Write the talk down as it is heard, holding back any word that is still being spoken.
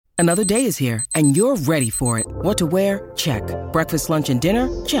Another day is here, and you're ready for it. What to wear? Check. Breakfast, lunch, and dinner?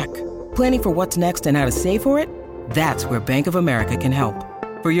 Check. Planning for what's next and how to save for it? That's where Bank of America can help.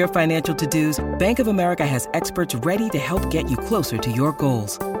 For your financial to-dos, Bank of America has experts ready to help get you closer to your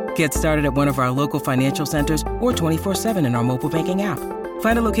goals. Get started at one of our local financial centers or 24/7 in our mobile banking app.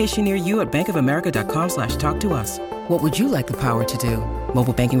 Find a location near you at bankofamerica.com/talktous. What would you like the power to do?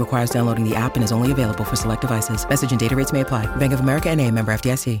 Mobile banking requires downloading the app and is only available for select devices. Message and data rates may apply. Bank of America N.A., member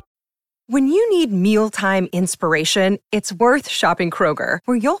FDIC. When you need mealtime inspiration, it's worth shopping Kroger,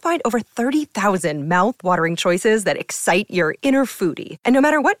 where you'll find over 30,000 mouth-watering choices that excite your inner foodie. And no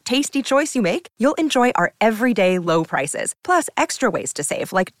matter what tasty choice you make, you'll enjoy our everyday low prices, plus extra ways to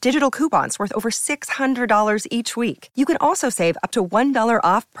save, like digital coupons worth over $600 each week. You can also save up to $1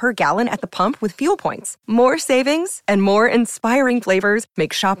 off per gallon at the pump with fuel points. More savings and more inspiring flavors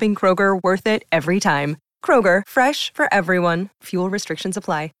make shopping Kroger worth it every time. Kroger, fresh for everyone. Fuel restrictions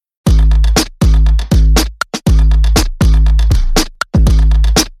apply.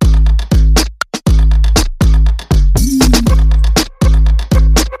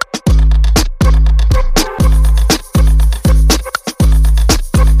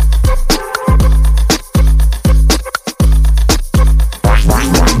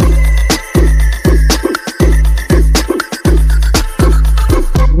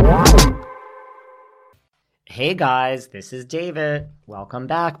 Hey guys, this is David. Welcome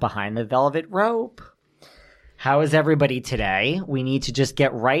back behind the velvet rope. How is everybody today? We need to just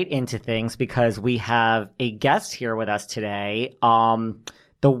get right into things because we have a guest here with us today.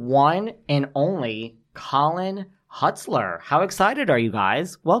 The one and only Colin Hutzler. How excited are you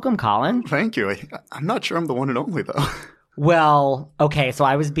guys? Welcome, Colin. Thank you. I'm not sure I'm the one and only, though. Well, okay, so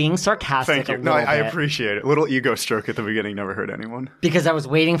I was being sarcastic. Thank you. No, I appreciate it. A little ego stroke at the beginning never hurt anyone. Because I was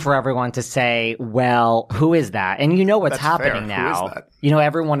waiting for everyone to say, well, who is that? And you know what's happening now. Who is that? You know,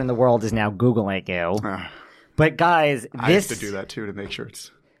 everyone in the world is now Googling you. But guys, I have to do that too to make sure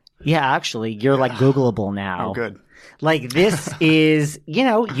it's... Yeah, actually, you're like Googleable now. Oh, good. Like this is, you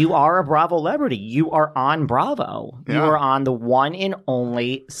know, you are a Bravo celebrity. You are on Bravo. Yeah. You are on the one and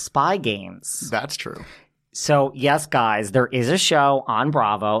only Spy Games. That's true. So, yes, guys, there is a show on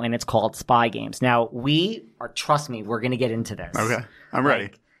Bravo, and it's called Spy Games. Now, trust me, we're going to get into this. Okay, I'm ready.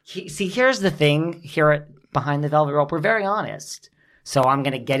 See, here's the thing here at Behind the Velvet Rope. We're very honest. So I'm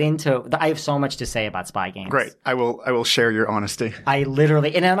going to get into – I have so much to say about Spy Games. Great. I will share your honesty. I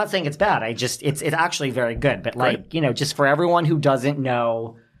literally – and I'm not saying it's bad. It's actually very good. But, like, Great. you know, just for everyone who doesn't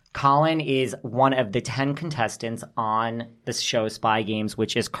know, Colin is one of the 10 contestants on the show Spy Games,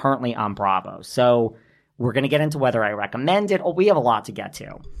 which is currently on Bravo. So – we're going to get into whether I recommend it. We have a lot to get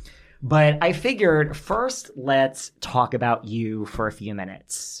to. But I figured first let's talk about you for a few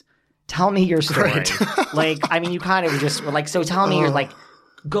minutes. Tell me your story. Like, I mean, you kind of just were like, so tell me, you're like,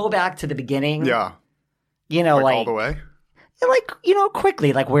 go back to the beginning. Yeah. You know, like all the way? Like, you know,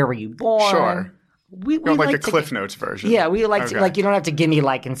 quickly, like, where were you born? Sure. We like a Cliff Notes version. Yeah, we like to, like, you don't have to give me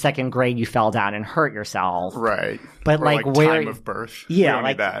like in second grade you fell down and hurt yourself. Right. But or like where time of birth. Yeah, we don't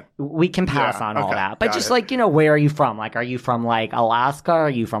like need that. We can pass on all that. But just like, you know, where are you from? Like, are you from like Alaska? Are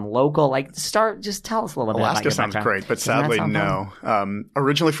you from local? Like, just tell us a little bit about your Alaska sounds great, but sadly no.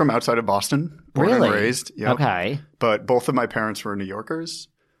 Originally from outside of Boston, born and raised. Yep. Okay. But both of my parents were New Yorkers.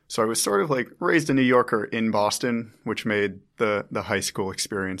 So I was sort of like raised a New Yorker in Boston, which made the high school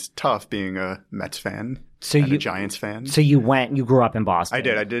experience tough being a Mets fan and a Giants fan. So you grew up in Boston. I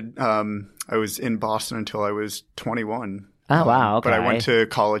did. I was in Boston until I was 21. Oh, wow. Okay. But I went to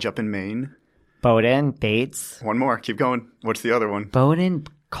college up in Maine. Bowdoin, Bates. One more. Keep going. What's the other one? Bowdoin,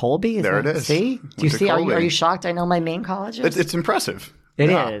 Colby? It is. See? Do you see? Are you shocked I know my Maine colleges? It's impressive. It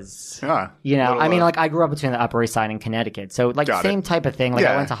is. Yeah. You know, I mean, like, I grew up between the Upper East Side and Connecticut. So, like, same type of thing. Like,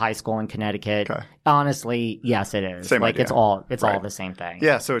 I went to high school in Connecticut. Okay. Honestly, yes, it is. Same like, idea. it's all the same thing.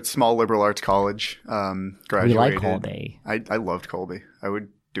 Yeah, so it's small liberal arts college. Graduated. We like Colby. I loved Colby. I would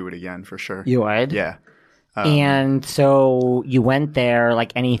do it again for sure. You would? Yeah. And so you went there,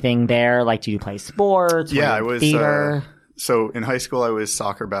 like, anything there? Like, do you play sports? Yeah, I was. Theater? So in high school, I was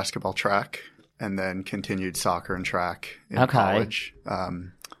soccer, basketball, track, and then continued soccer and track in college.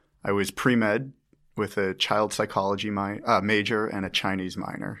 I was pre-med with a child psychology major and a Chinese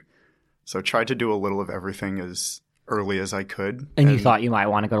minor. So tried to do a little of everything as early as I could. And you thought you might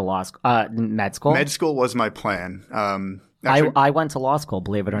want to go to med school? Med school was my plan. Actually, I went to law school,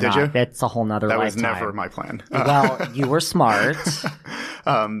 believe it or not. You? That's a whole nother lifetime. That was never my plan. Well, you were smart.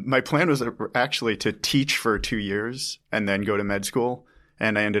 My plan was actually to teach for 2 years and then go to med school.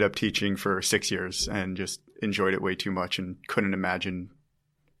 And I ended up teaching for 6 years and just enjoyed it way too much and couldn't imagine,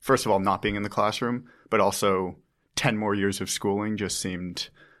 first of all, not being in the classroom, but also 10 more years of schooling just seemed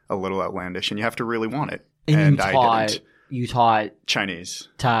a little outlandish, and you have to really want it. And I didn't. You taught Chinese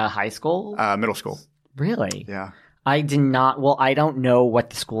to high school? Middle school. Really? Yeah. I did not. Well, I don't know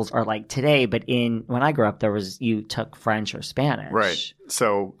what the schools are like today, but when I grew up, you took French or Spanish. Right.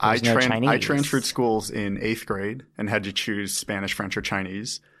 So I Chinese. transferred schools in 8th grade and had to choose Spanish, French, or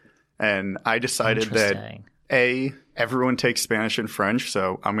Chinese. And I decided that A, everyone takes Spanish and French,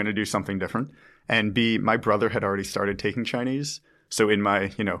 so I'm going to do something different. And B, my brother had already started taking Chinese. So in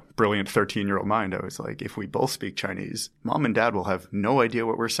my, brilliant 13-year-old mind, I was like, if we both speak Chinese, mom and dad will have no idea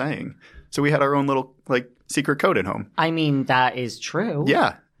what we're saying. So we had our own little, secret code at home. I mean, that is true.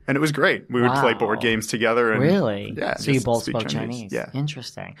 Yeah. And it was great. We would play board games together. And, really? Yeah. So you both spoke Chinese? Yeah.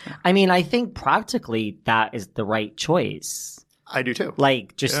 Interesting. I mean, I think practically that is the right choice. I do too. I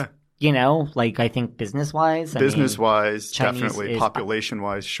think business-wise. Business-wise, Chinese definitely.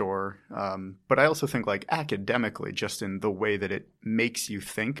 Population-wise, sure. But I also think academically, just in the way that it makes you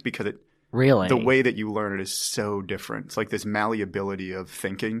think, because the way that you learn it is so different. It's like this malleability of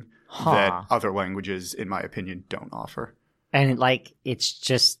thinking that other languages, in my opinion, don't offer. And it's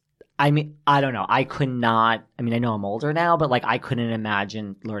just, I don't know. I could not, I know I'm older now, but I couldn't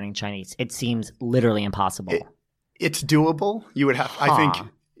imagine learning Chinese. It seems literally impossible. It's doable. You would have, I think,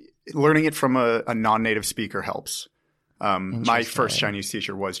 learning it from a non-native speaker helps. My first Chinese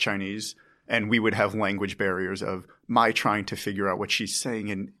teacher was Chinese, and we would have language barriers of my trying to figure out what she's saying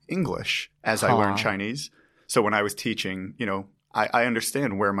in English as I learned Chinese. So when I was teaching, I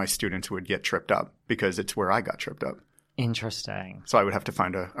understand where my students would get tripped up because it's where I got tripped up. Interesting. So I would have to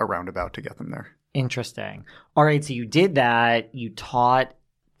find a roundabout to get them there. Interesting. All right. So you did that. You taught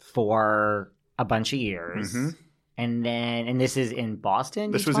for a bunch of years. Mm-hmm. And this is in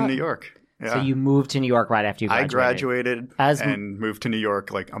Boston? This was in New York. Yeah. So you moved to New York right after you graduated? I graduated and moved to New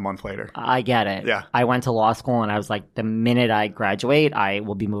York a month later. I get it. Yeah. I went to law school and I was like, the minute I graduate, I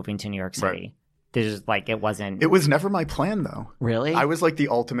will be moving to New York City. Right. There's it wasn't. It was never my plan though. Really? I was the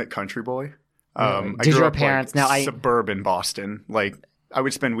ultimate country boy. Really? Did your parents suburban Boston? I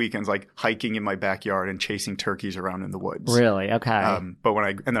would spend weekends hiking in my backyard and chasing turkeys around in the woods. Really? Okay.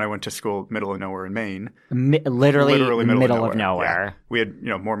 But then I went to school middle of nowhere in Maine. Literally middle of nowhere. Yeah. We had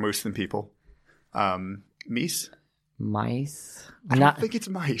more moose than people. Meese? Mice? I don't think it's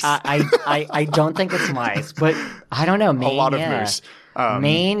mice. I don't think it's mice, but I don't know. Maine, a lot of moose.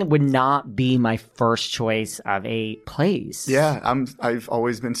 Maine would not be my first choice of a place. Yeah, I've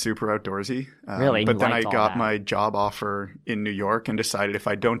always been super outdoorsy. Really? But then I got my job offer in New York and decided if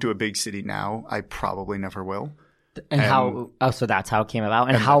I don't do a big city now, I probably never will. So that's how it came about.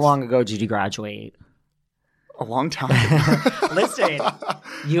 And how long ago did you graduate? A long time. Listen,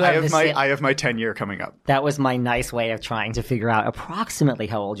 I have my 10-year coming up. That was my nice way of trying to figure out approximately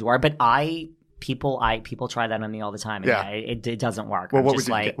how old you are. But people try that on me all the time. And it doesn't work. Well,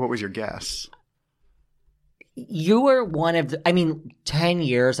 what was your guess? You were one of 10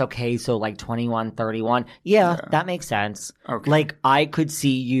 years. Okay. So 21, 31. Yeah, that makes sense. Okay. I could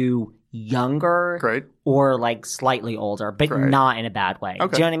see you younger. Great. Or slightly older, but not in a bad way.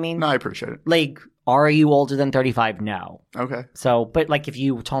 Okay. Do you know what I mean? No, I appreciate it. Are you older than 35? No. Okay. So, but if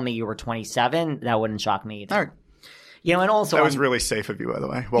you told me you were 27, that wouldn't shock me either. All right. And also that was really safe of you, by the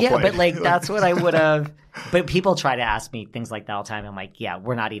way. Well played. But that's what I would have. But people try to ask me things like that all the time. I'm like, yeah,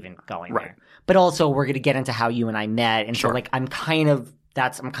 we're not even going there. But also, we're going to get into how you and I met, and so I'm kind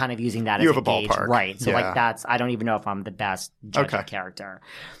of using that as a gauge, ballpark. Right? So that's I don't even know if I'm the best judge of character.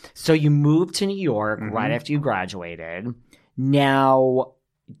 So you moved to New York right after you graduated. Now,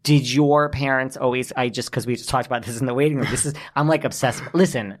 did your parents always? Because we just talked about this in the waiting room. I'm obsessed.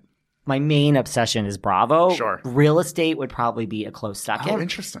 Listen. My main obsession is Bravo. Sure. Real estate would probably be a close second. Oh,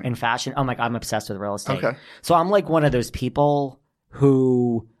 interesting. In fashion. I'm obsessed with real estate. Okay. So I'm one of those people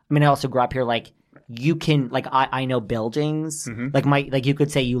who, I also grew up here, you can, I know buildings. Mm-hmm. You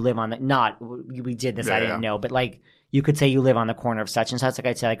could say you live on we did this, I didn't know, but you could say you live on the corner of such and such.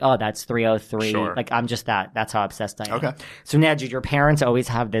 I'd say oh, that's 303. Sure. I'm just that's how obsessed I am. Okay. So now, did your parents always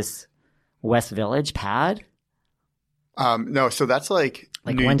have this West Village pad? No, so that's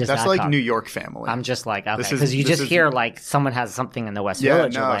when does that come? New York family. I'm just okay, because you just hear someone has something in the West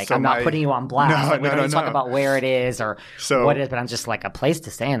Village. No, you're I'm not putting you on blast. We don't talk about where it is or what it is, but I'm just a place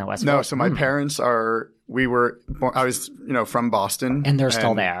to stay in the West Village. No, so my parents I was, from Boston. And they're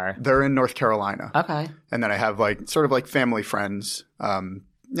still there. They're in North Carolina. Okay. And then I have sort of family friends. I'm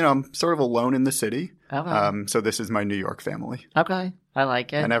sort of alone in the city. Okay. So this is my New York family. Okay. I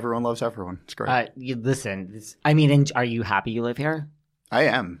like it. And everyone loves everyone. It's great. Are you happy you live here? I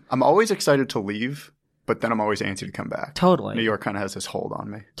am. I'm always excited to leave, but then I'm always antsy to come back. Totally. New York kind of has this hold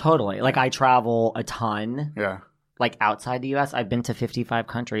on me. Totally. I travel a ton. Yeah. like outside the U.S., I've been to 55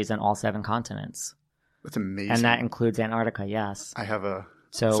 countries in all 7 continents. That's amazing. And that includes Antarctica, yes. I have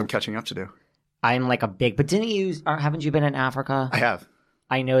some catching up to do. I'm like a big, but haven't you been in Africa? I have.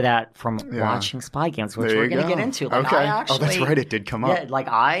 I know that from watching Spy Games, which we're going to get into. Like, okay. That's right. It did come up. Yeah, like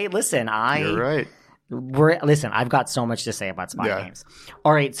You're right. I've got so much to say about Spy Games.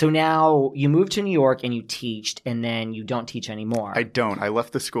 All right, so now you moved to New York and you teached, and then you don't teach anymore. I don't. I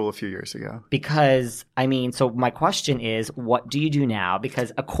left the school a few years ago. Because, so my question is, what do you do now?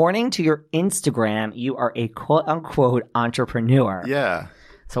 Because according to your Instagram, you are a quote-unquote entrepreneur. Yeah.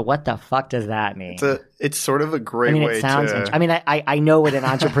 So what the fuck does that mean? It's sort of a great way it sounds to... I know what an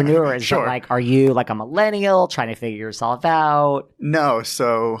entrepreneur is, sure. But like, are you like a millennial trying to figure yourself out? No,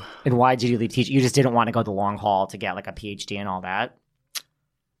 so... And why did you leave teaching? You just didn't want to go the long haul to get like a PhD and all that?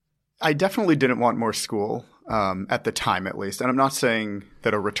 I definitely didn't want more school, at the time at least. And I'm not saying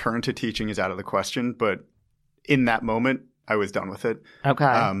that a return to teaching is out of the question, but in that moment, I was done with it.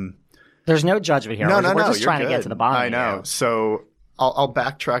 Okay. There's no judgment here. We're just trying to get to the bottom. I know. So... I'll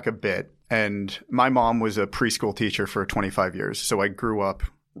backtrack a bit. And my mom was a preschool teacher for 25 years. So I grew up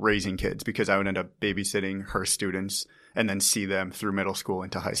raising kids because I would end up babysitting her students and then see them through middle school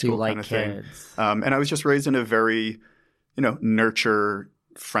into high school kind of thing. And I was just raised in a very,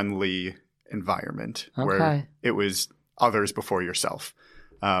 nurture-friendly environment where it was others before yourself.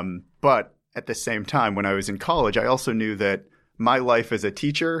 But at the same time, when I was in college, I also knew that my life as a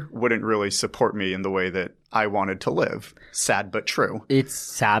teacher wouldn't really support me in the way that I wanted to live. Sad but true. It's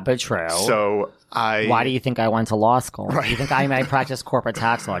sad but true. So Why do you think I went to law school? Right. Do you think I practiced corporate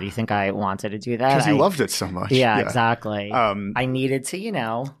tax law? Do you think I wanted to do that? Because you loved it so much. Yeah, exactly. I needed to,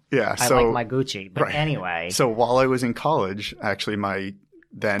 Yeah. I like my Gucci. But anyway. So while I was in college, actually my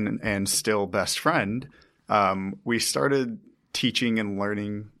then and still best friend, we started teaching and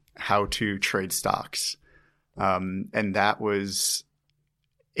learning how to trade stocks. And that was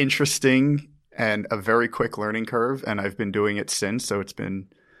interesting and a very quick learning curve. And I've been doing it since. So it's been,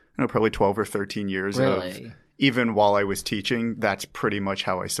 probably 12 or 13 years of, even while I was teaching, that's pretty much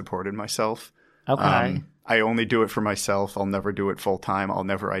how I supported myself. Okay. I only do it for myself. I'll never do it full time. I'll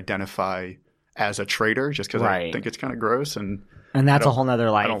never identify as a trader just because I think it's kind of gross. And that's a whole nother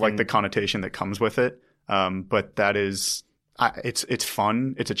life. I don't like the connotation that comes with it. But that is, it's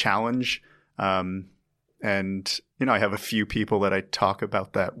fun. It's a challenge. And, I have a few people that I talk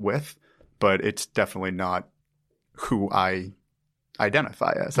about that with, but it's definitely not who I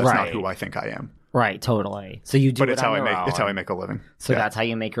identify as. That's not who I think I am. Right, totally. So you do it's how I make a living. So that's how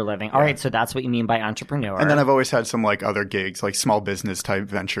you make your living. All right, so that's what you mean by entrepreneur. And then I've always had some like other gigs, like small business type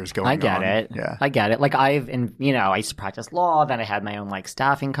ventures going on. I get it. Yeah. I get it. Like I used to practice law, then I had my own like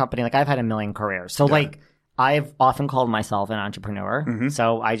staffing company. Like I've had a million careers. So like I've often called myself an entrepreneur. Mm-hmm.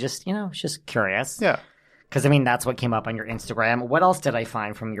 So I just, just curious. Yeah. Because, that's what came up on your Instagram. What else did I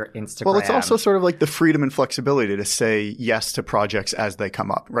find from your Instagram? Well, it's also sort of like the freedom and flexibility to say yes to projects as they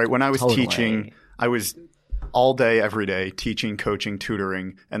come up, right? When I was teaching, I was all day, every day, teaching, coaching,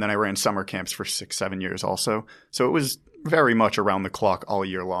 tutoring, and then I ran summer camps for 6-7 years also. So it was very much around the clock all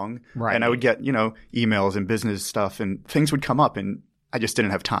year long. Right. And I would get, emails and business stuff, and things would come up, and I just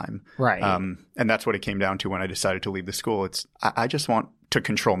didn't have time. Right. And that's what it came down to when I decided to leave the school. I just want to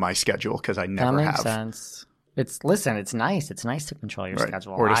control my schedule because I never have. That makes sense. It's nice. It's nice to control your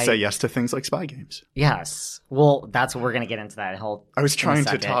schedule. Or to say yes to things like Spy Games. Yes. Well, that's what we're going to get into that whole. I was trying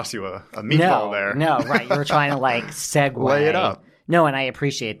to toss you a meatball there. No, right. You were trying to segue. Lay it up. No, and I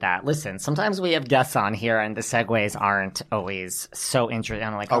appreciate that. Listen, sometimes we have guests on here and the segues aren't always so interesting.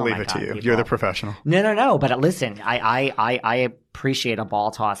 I'm like, I'll leave it to you. People. You're the professional. No. But listen, I appreciate a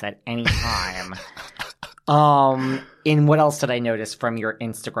ball toss at any time. And what else did I notice from your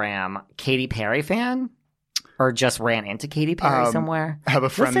Instagram? Katy Perry fan? Or just ran into Katy Perry somewhere? I have a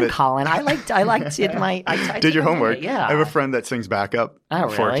friend Colin, I did my... I did your homework. Yeah. I have a friend that sings backup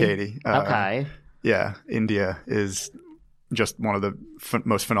for Katy. Okay. Yeah. India is just one of the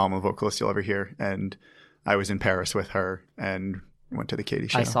most phenomenal vocalists you'll ever hear. And I was in Paris with her and went to the Katy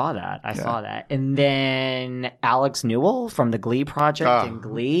show. I saw that. And then Alex Newell from the Glee Project in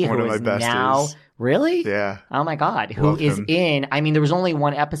Glee. One of my besties. Now... Really? Yeah. Oh my God. Who is in... there was only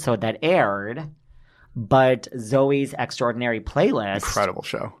one episode that aired... But Zoe's Extraordinary Playlist. Incredible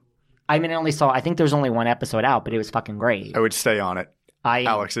show. I think there's only one episode out, but it was fucking great. I would stay on it.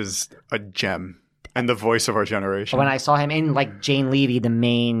 Alex is a gem and the voice of our generation. When I saw him in Jane Levy, the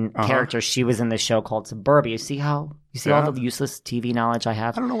main character, she was in the show called Suburbia. You see all the useless TV knowledge I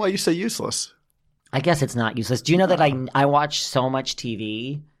have? I don't know why you say useless. I guess it's not useless. Do you know that I watch so much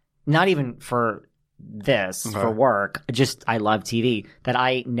TV, not even for this for work. I love TV. That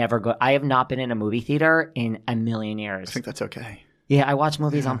I have not been in a movie theater in a million years. I think that's okay. Yeah, I watch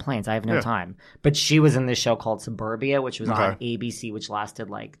movies on planes. I have no time. But she was in this show called Suburbia, which was on ABC, which lasted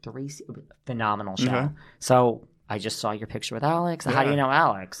like 3 phenomenal show. So I just saw your picture with Alex. How do you know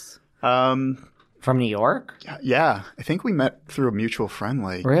Alex? From New York? Yeah. I think we met through a mutual friend.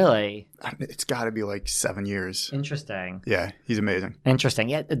 Like, really? It's got to be like 7 years. Interesting. Yeah, he's amazing. Interesting.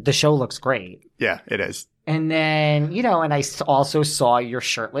 Yeah, the show looks great. Yeah, it is. And then, and I also saw your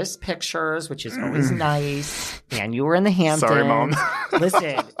shirtless pictures, which is always nice. And you were in the Hamptons. Sorry, Mom.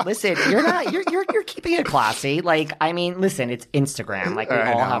 listen, you're keeping it classy. Like, I mean, listen, it's Instagram. Like, we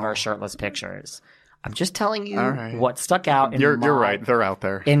all have our shirtless pictures. I'm just telling you what stuck out. You're right. They're out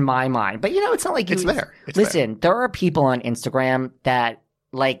there. In my mind. But, it's not like it's there. Listen, there are people on Instagram that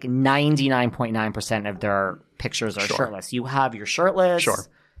like 99.9% of their pictures are shirtless. You have your shirtless. Sure.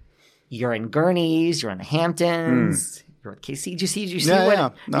 You're in Gurney's. You're in the Hamptons. You're at KC. Do you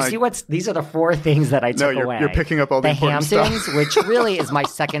see what's? These are the 4 things that I took away. You're picking up all the important Hamptons, stuff. which really is my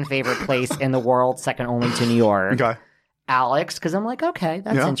second favorite place in the world, second only to New York. Okay. Alex, because I'm like, okay,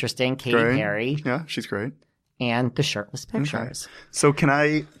 that's interesting. Katy Perry. Yeah, she's great. And the shirtless pictures. Okay. So can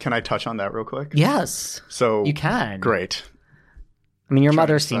I touch on that real quick? Yes. So you can. Great. I mean, your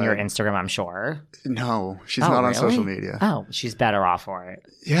mother's seen your Instagram, I'm sure. No, she's not on social media. Oh, she's better off for it.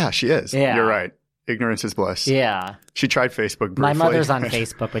 Yeah, she is. Yeah. You're right. Ignorance is bliss. Yeah. She tried Facebook briefly. My mother's on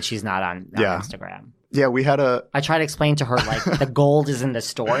Facebook, but she's not on Instagram. Yeah, I try to explain to her, like, the gold is in the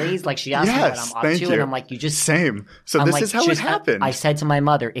stories. Like, she asked me what I'm up to, and I'm like, Same. So this is how it happened. I said to my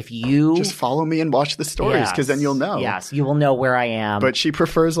mother, if you... just follow me and watch the stories, because then you'll know. Yes, you will know where I am. But she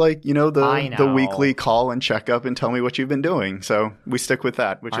prefers, like, the weekly call and check up and tell me what you've been doing. So we stick with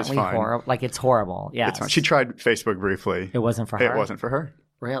that, which is fine. Like, it's horrible. Yeah. It's fine. She tried Facebook briefly. It wasn't for her? It wasn't for her.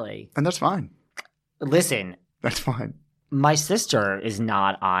 Really? And that's fine. Listen. That's fine. My sister is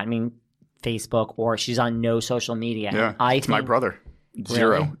not on, Facebook, or she's on no social media. Yeah, it's my brother. Really?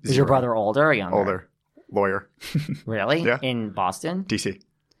 Zero. Is your brother older or younger? Older. Lawyer. Really? Yeah. In Boston? DC.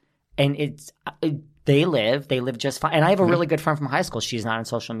 And they live just fine. And I have a really good friend from high school. She's not on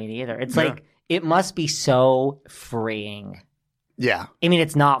social media either. It's like, it must be so freeing. Yeah. I mean,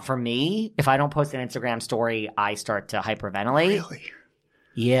 it's not for me. If I don't post an Instagram story, I start to hyperventilate. Really?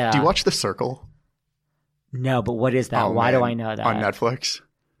 Yeah. Do you watch The Circle? No, but what is that? Why do I know that? On Netflix.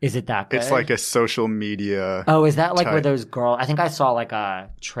 Is it that good? It's like a social media. Oh, is that like where those girls? I think I saw like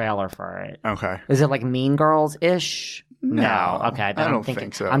a trailer for it. Okay. Is it like Mean Girls-ish? No. Okay. I don't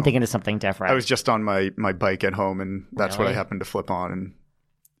think so. I'm thinking of something different. I was just on my bike at home, and that's what I happened to flip on. And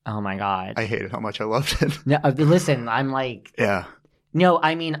oh my God. I hated how much I loved it. No, listen, I'm like. Yeah. No,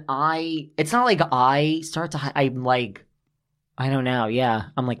 I mean, it's not like I start to. I'm like. I don't know. Yeah.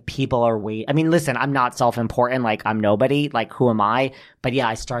 I'm like, people are waiting. I mean, listen, I'm not self-important. Like, I'm nobody. Like, who am I? But yeah,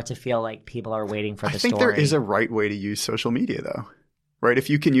 I start to feel like people are waiting for the story. I think there is a right way to use social media, though. Right? If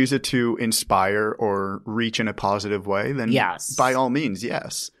you can use it to inspire or reach in a positive way, then yes. By all means,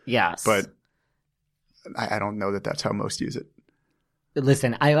 yes. Yes. But I don't know that that's how most use it.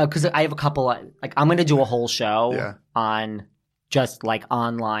 Listen, because I have a couple, like, I'm going to do a whole show on just like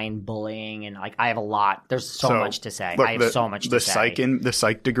online bullying, and like I have a lot. There's so much to say. Look, I have so much to say. The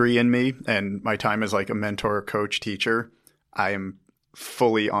psych degree in me, and my time as like a mentor, coach, teacher, I am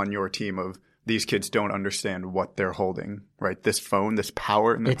fully on your team of these kids don't understand what they're holding. Right, this phone, this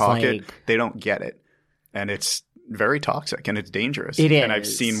power in their pocket, they don't get it, and it's very toxic and it's dangerous. It is, and I've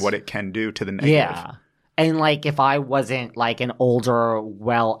seen what it can do to the negative. Yeah. And like, if I wasn't like an older,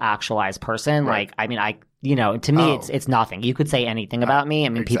 well-actualized person, like, I mean, to me, it's nothing. You could say anything about me. I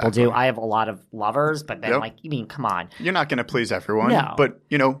mean, people do. I have a lot of lovers, but then like, you mean, come on. You're not going to please everyone. No. But,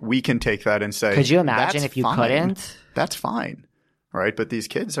 we can take that and say, could you imagine if you couldn't? That's fine. Right. But these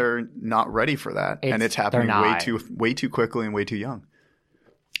kids are not ready for that. And it's happening way too quickly and way too young.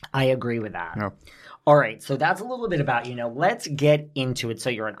 I agree with that. Yeah. All right, so that's a little bit about, let's get into it.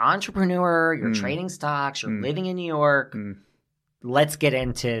 So you're an entrepreneur, you're trading stocks, you're living in New York. Let's just get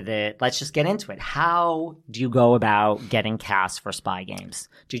into it. How do you go about getting cast for Spy Games?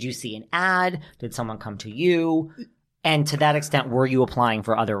 Did you see an ad? Did someone come to you? And to that extent, were you applying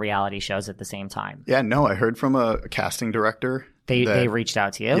for other reality shows at the same time? Yeah, no, I heard from a casting director. They reached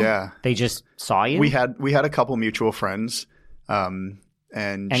out to you? Yeah. They just saw you? We had a couple mutual friends. And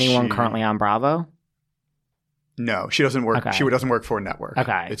anyone currently on Bravo? No, she doesn't work. Okay. She doesn't work for a network.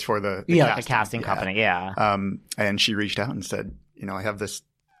 Okay, it's for the casting company. Yeah. And she reached out and said, I have this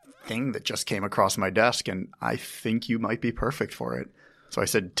thing that just came across my desk, and I think you might be perfect for it. So I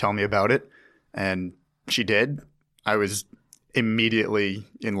said, tell me about it, and she did. I was immediately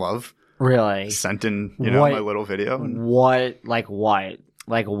in love. Really? Sent in, my little video. What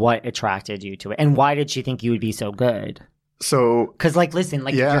attracted you to it? And why did she think you would be so good? So, because listen,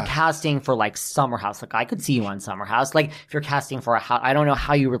 if you're casting for Summer House, I could see you on Summer House. If you're casting for I don't know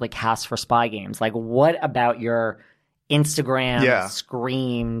how you would cast for Spy Games. What about your Instagram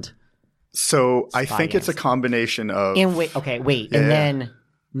screamed? So I think it's a combination of. And wait, and then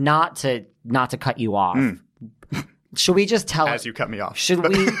not to cut you off. Should we just tell as you cut me off? Should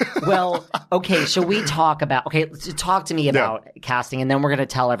we? Well, okay. Should we talk about? Okay, talk to me about casting, and then we're going to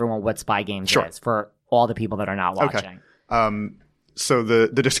tell everyone what Spy Games is for all the people that are not watching. Okay. So the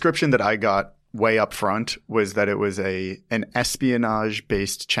description that I got way up front was that it was an espionage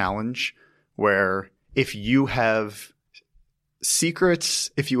based challenge where if you have secrets,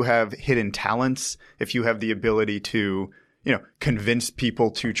 if you have hidden talents, if you have the ability to, convince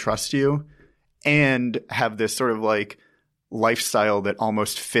people to trust you and have this sort of lifestyle that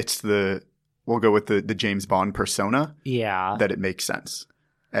almost fits we'll go with the James Bond persona. Yeah. That it makes sense.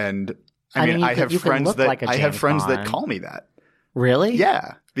 And I have friends that call me that. Really?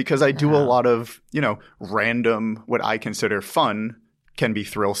 Yeah, because I do a lot of, random, what I consider fun, can be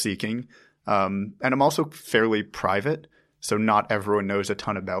thrill-seeking. And I'm also fairly private, so not everyone knows a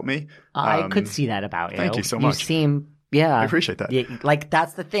ton about me. I could see that about you. Thank you so much. You seem, I appreciate that. Yeah,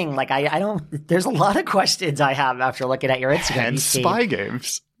 that's the thing. I don't, there's a lot of questions I have after looking at your Instagram. And Spy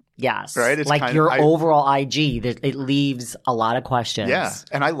Games. Yes. Right? It's your overall IG, it leaves a lot of questions. Yeah,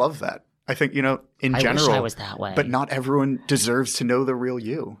 and I love that. I think, in general, wish I was that way. But not everyone deserves to know the real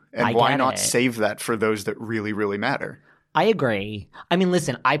you. And why not save that for those that really, really matter? I agree.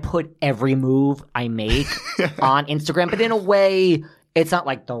 Listen, I put every move I make on Instagram, but in a way, it's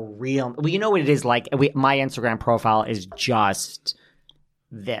not the real. Well, you know what it is like? My Instagram profile is just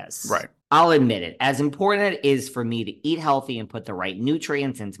this. Right. I'll admit it. As important it is for me to eat healthy and put the right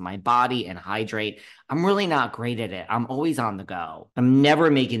nutrients into my body and hydrate, I'm really not great at it. I'm always on the go. I'm never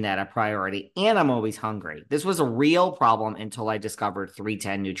making that a priority, and I'm always hungry. This was a real problem until I discovered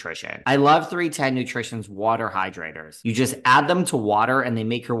 310 Nutrition. I love 310 Nutrition's water hydrators. You just add them to water and they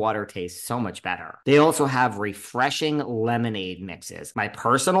make your water taste so much better. They also have refreshing lemonade mixes. My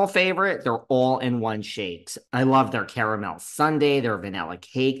personal favorite, they're all-in-one shakes. I love their caramel sundae, their vanilla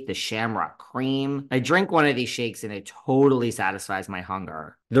cake, the shamrock cream. I drink one of these shakes and it totally satisfies my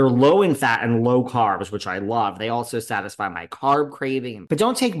hunger. They're low in fat and low carbs, which I love. They also satisfy my carb craving. But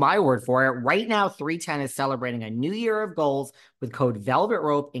don't take my word for it. Right now, 310 is celebrating a new year of goals with code Velvet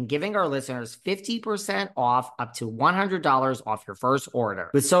Rope and giving our listeners 50% off up to $100 off your first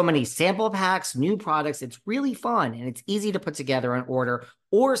order. With so many sample packs, new products, it's really fun and it's easy to put together an order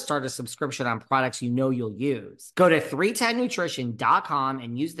or start a subscription on products you'll use. Go to 310nutrition.com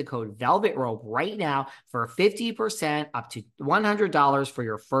and use the code Velvet Rope right now for 50% up to $100 for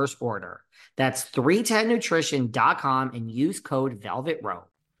your first order. That's 310nutrition.com and use code Velvet Rope.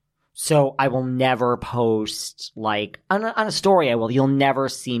 So I will never post on a story. You'll never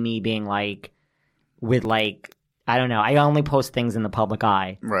see me being with I don't know. I only post things in the public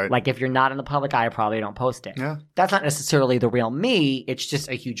eye. Right. If you're not in the public eye, I probably don't post it. Yeah. That's not necessarily the real me. It's just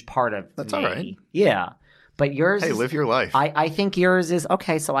a huge part of That's me. all right. Yeah. But yours Hey, live your life. I think yours is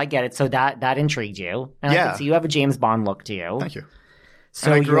okay, so I get it. So that intrigued you. And I can see you have a James Bond look to you. Thank you.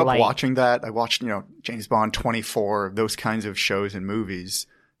 So and I grew up watching that. I watched, James Bond 24, those kinds of shows and movies.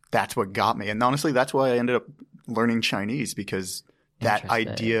 That's what got me. And honestly, that's why I ended up learning Chinese, because that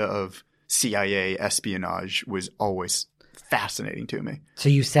idea of CIA espionage was always fascinating to me. So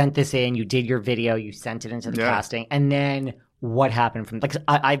you sent this in, you did your video, you sent it into the casting, and then what happened from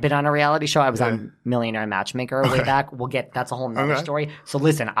I've been on a reality show. I was on Millionaire Matchmaker way back. That's a whole nother story. So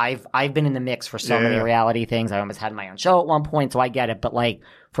listen, I've been in the mix for so many reality things. I almost had my own show at one point, so I get it. But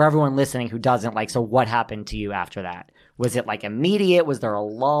for everyone listening who doesn't, so what happened to you after that? Was it immediate? Was there a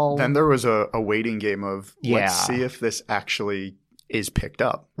lull? Then there was a waiting game of let's see if this actually is picked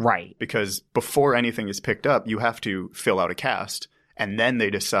up. Right. Because before anything is picked up, you have to fill out a cast, and then they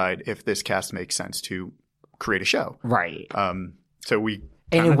decide if this cast makes sense to create a show. Right. So we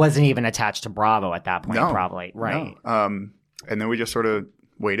and it wasn't even attached to Bravo at that point, probably. Right. No. And then we just sort of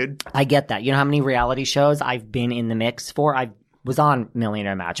waited. I get that. You know how many reality shows I've been in the mix for? I was on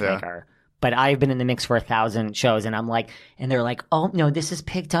Millionaire Matchmaker. But I've been in the mix for 1,000 shows, and I'm and they're like, oh, no, this is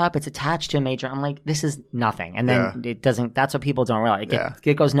picked up. It's attached to a major. I'm like, this is nothing. And then it doesn't, that's what people don't realize.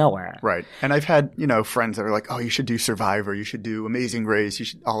 It goes nowhere. Right. And I've had, friends that are like, oh, you should do Survivor. You should do Amazing Race. You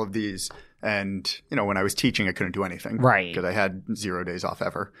should, all of these. And, when I was teaching, I couldn't do anything. Right. Because I had 0 days off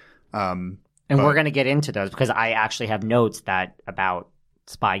ever. And we're going to get into those because I actually have notes about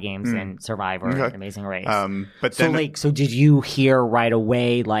Spy Games and Survivor and Amazing Race. But then, so did you hear right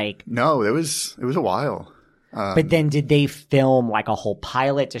away? Like, no, it was a while. But then did they film like a whole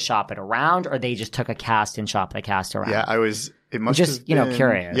pilot to shop it around, or they just took a cast and shopped the cast around? Yeah, it must just, have been,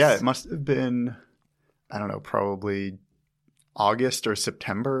 curious. Yeah, it must have been, I don't know, probably August or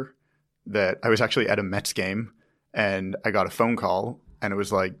September that I was actually at a Mets game and I got a phone call and it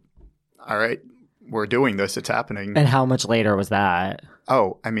was like, all right, we're doing this. It's happening. And how much later was that?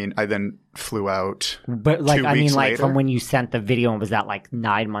 Oh, I mean, I then flew out. But like, 2 I mean, weeks like later. from when you sent the video, was that like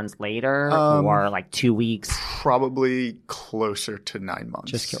 9 months later or like 2 weeks? Probably closer to 9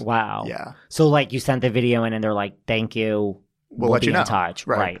 months. Wow. Yeah. So like you sent the video in and they're like, thank you. We'll let be you know. in touch.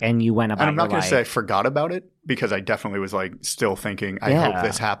 Right. And you went about And I'm not your going to say I life. forgot about it because I definitely was like still thinking, I hope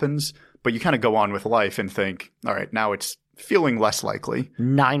this happens. But you kind of go on with life and think, all right, now it's feeling less likely.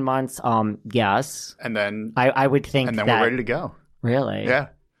 9 months, yes. And then I would think and then that, we're ready to go. Really? Yeah.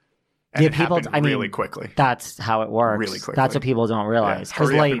 And it people, happened really quickly. That's how it works. Really quickly. That's what people don't realize.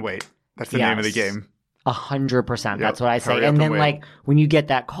 Hurry like, up and wait. That's the name of the game. 100%. That's what I say. Hurry up And then wait. like when you get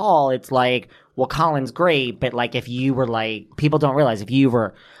that call, it's like, well, Colin's great, but like if you were like, people don't realize if you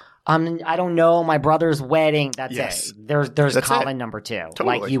were, I don't know, my brother's wedding. That's Yes. it. There's That's Colin it. number 2.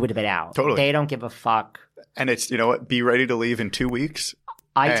 Totally. Like you would have been out. Totally. They don't give a fuck. And it's, you know what, be ready to leave in 2 weeks.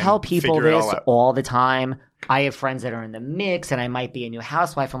 I and tell people figure it this all out. all the time. I have friends that are in the mix and I might be a new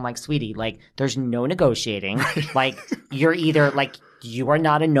housewife. I'm like, sweetie, like there's no negotiating. Like you're either like, you are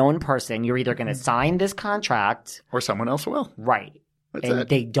not a known person. You're either going to sign this contract. Or someone else will. Right. That's and it.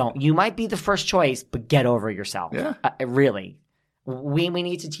 they don't. You might be the first choice, but get over yourself. Yeah. Really. We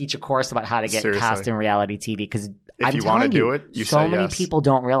need to teach a course about how to get Seriously. cast in reality TV because If you want to do it, you so say many yes. people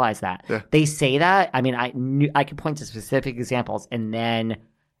don't realize that. Yeah. They say that. I mean, I could point to specific examples and then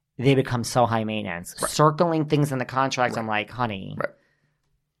they become so high maintenance. Right. Circling things in the contract, I'm like, honey,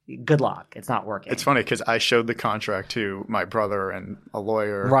 good luck. It's not working. It's funny because I showed the contract to my brother and a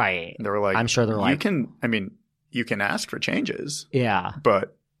lawyer. Right. And they were like, I'm sure they're like, you can ask for changes, yeah.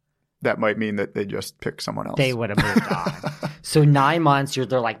 but that might mean that they just pick someone else. They would have moved on. So 9 months,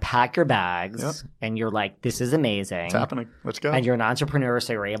 they're like, pack your bags. Yep. And you're like, this is amazing. It's happening. Let's go. And you're an entrepreneur,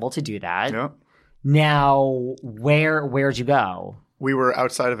 so you're able to do that. Yep. Now, where'd you go? We were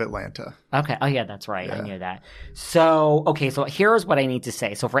outside of Atlanta. Okay. Oh, yeah, that's right. Yeah. I knew that. So, okay. So here's what I need to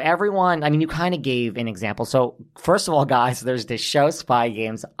say. So for everyone, I mean, you kind of gave an example. So first of all, guys, there's this show Spy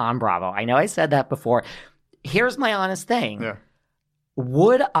Games on Bravo. I know I said that before. Here's my honest thing. Yeah.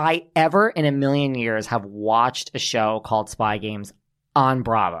 Would I ever in a million years have watched a show called Spy Games on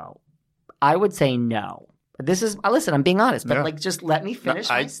Bravo? I would say no. Listen, I'm being honest, but like, just let me finish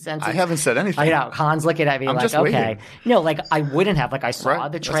my sentence. I haven't said anything. I know. Han's looking at me I'm like, just okay. waiting. No, like, I wouldn't have. Like, I saw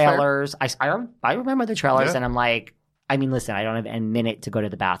Right, the that's fair. trailers. I remember the trailers, Yeah. and I'm like, I mean, listen, I don't have a minute to go to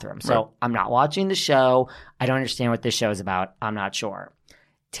the bathroom. So Right. I'm not watching the show. I don't understand what this show is about. I'm not sure.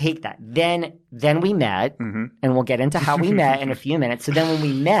 Take that. Then we met, Mm-hmm. and we'll get into how we met in a few minutes. So then when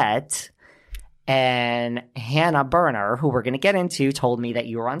we met, and Hannah Berner, who we're going to get into, told me that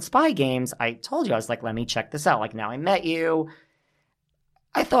you were on Spy Games. I told you, I was like, let me check this out. Like, now I met you.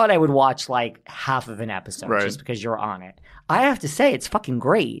 I thought I would watch like half of an episode Right. just because you're on it. I have to say, it's fucking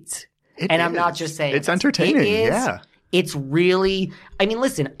great. I'm not just saying it's entertaining. It is. Yeah. It's really, I mean,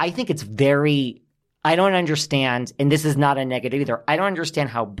 listen, I think it's very, I don't understand, and this is not a negative either. I don't understand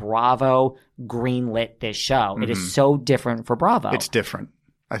how Bravo greenlit this show. It is so different for Bravo. It's different.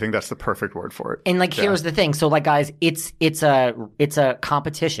 I think that's the perfect word for it. And like, here's the thing. So like, guys, it's a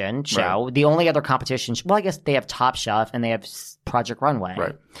competition show. Right. The only other competition, well, I guess they have Top Chef and they have Project Runway.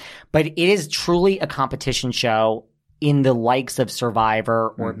 Right. But it is truly a competition show in the likes of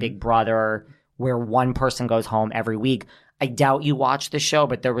Survivor or Big Brother, where one person goes home every week. I doubt you watched the show,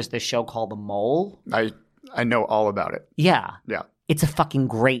 but there was this show called The Mole. I know all about it. Yeah. Yeah. It's a fucking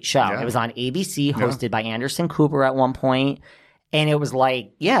great show. Yeah. It was on ABC, hosted by Anderson Cooper at one point. And it was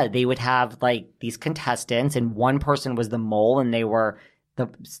like, yeah, they would have like these contestants, and one person was the mole, and they were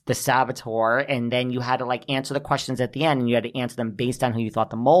the saboteur. And then you had to like answer the questions at the end, and you had to answer them based on who you thought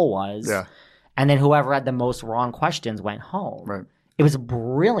the mole was. Yeah. And then whoever had the most wrong questions went home. Right. It was a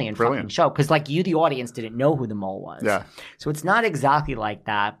brilliant fucking show because like you, the audience, didn't know who the mole was. Yeah. So it's not exactly like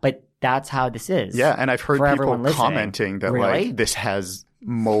that, but that's how this is. Yeah. And I've heard for people everyone listening. commenting that Really? like this has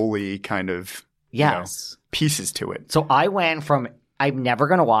mole-y kind of Yes. pieces to it. So I went from I'm never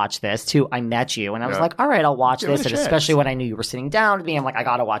going to watch this to I met you and I was Yeah. like, all right, I'll watch Give it this. a And chance. especially when I knew you were sitting down with me, I'm like, I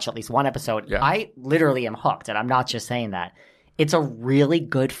got to watch at least one episode. Yeah. I literally am hooked, and I'm not just saying that. It's a really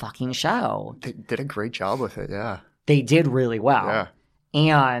good fucking show. They did a great job with it. Yeah. They did really well. Yeah.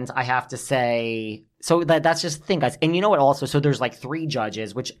 And I have to say, So that's just the thing, guys. And you know what also? So there's like 3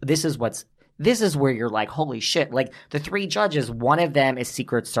 judges, which this is where you're like, holy shit. Like the 3 judges, one of them is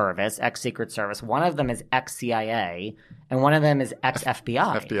Secret Service, ex-Secret Service. One of them is ex-CIA. And one of them is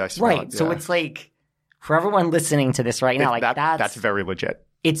ex-FBI. FBI SWAT, right. So it's like, for everyone listening to this right now, like that's very legit.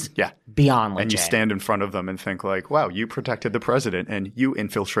 It's beyond legit. And you stand in front of them and think like, wow, you protected the president and you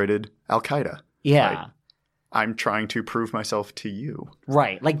infiltrated Al-Qaeda. Yeah. Like, I'm trying to prove myself to you.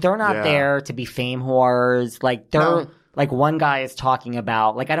 Right. Like they're not there to be fame whores. Like they're like one guy is talking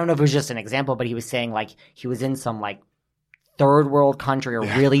about, like, I don't know if it was just an example, but he was saying like he was in some like third world country or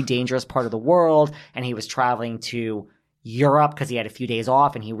really dangerous part of the world. And he was traveling to Europe because he had a few days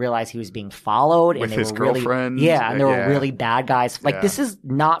off and he realized he was being followed. With and they his were girlfriend. Really, and there were really bad guys. Like this is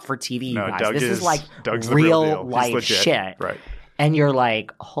not for TV, no, guys. Doug This is like Doug's real life shit. Right. And you're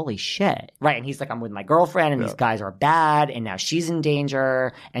like, holy shit. Right. And he's like, I'm with my girlfriend and these guys are bad. And now she's in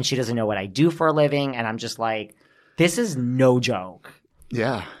danger and she doesn't know what I do for a living. And I'm just like, this is no joke.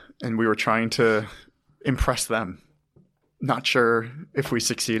 Yeah. And we were trying to impress them. Not sure if we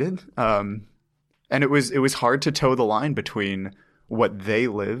succeeded. And it was hard to toe the line between what they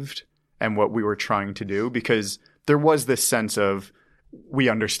lived and what we were trying to do, because there was this sense of, we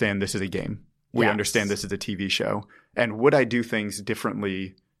understand this is a game. We understand this is a TV show. And would I do things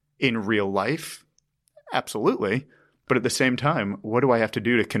differently in real life? Absolutely. But at the same time, what do I have to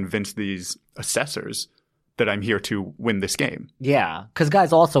do to convince these assessors that I'm here to win this game? Yeah. Because,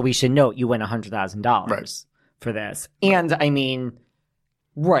 guys, also, we should note you win $100,000 for this. And, I mean,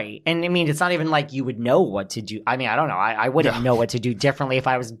 right. And, I mean, it's not even like you would know what to do. I mean, I don't know. I wouldn't know what to do differently if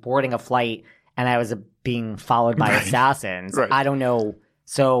I was boarding a flight and I was being followed by assassins. Right. I don't know.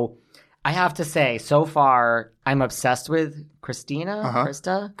 So I have to say, so far, I'm obsessed with Christina.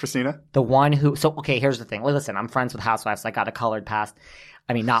 The one who, so, okay, here's the thing. Listen, I'm friends with housewives. I got a colored past.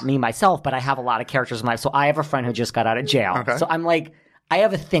 I mean, not me myself, but I have a lot of characters in my life. So I have a friend who just got out of jail. Okay. So I'm like, I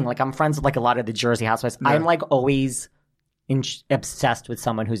have a thing. Like, I'm friends with like a lot of the Jersey housewives. Yeah. I'm like always obsessed with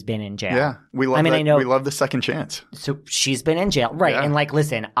someone who's been in jail. Yeah. We love I know, we love the second chance. So she's been in jail. Right. Yeah. And like,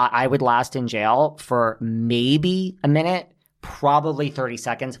 listen, I would last in jail for maybe a minute. Probably 30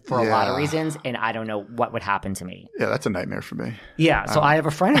 seconds for a lot of reasons, and I don't know what would happen to me. Yeah, that's a nightmare for me. Yeah, so I have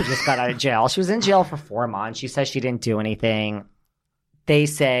a friend who just got out of jail. She was in jail for 4 months. She says she didn't do anything. They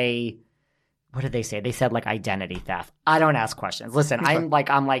say, what did they say? They said like identity theft. I don't ask questions. Listen, I'm like,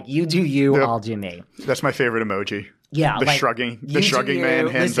 you do you, I'll do me. That's my favorite emoji. Yeah, the shrugging man,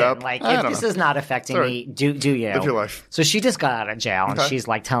 hands up. Like, if this is not affecting me, do you? Live your life. So she just got out of jail, and she's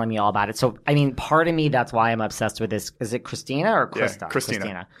like telling me all about it. So I mean, part of me, that's why I'm obsessed with this. Is it Christina or Krista? Yeah,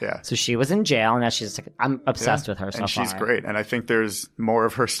 Christina. Yeah. So she was in jail, and now she's like, I'm obsessed with her so far. And she's great, and I think there's more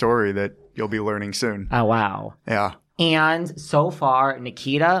of her story that you'll be learning soon. Oh wow. Yeah. And so far,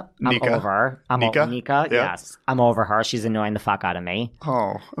 Nika, I'm over. Nika, yes. I'm over her. She's annoying the fuck out of me.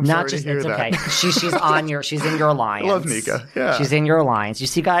 Oh, I'm sorry to hear that. Okay. she's she's in your alliance. I love Nika. Yeah. She's in your alliance. You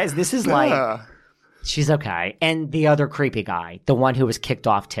see, guys, this is like, she's okay. And the other creepy guy, the one who was kicked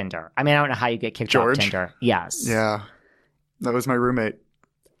off Tinder. I mean, I don't know how you get kicked off Tinder. Yes. Yeah. That was my roommate.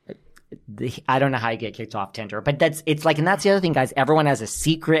 I don't know how you get kicked off Tinder, but it's like, and that's the other thing, guys. Everyone has a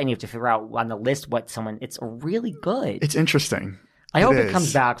secret, and you have to figure out on the list what someone. It's really good. It's interesting. I hope it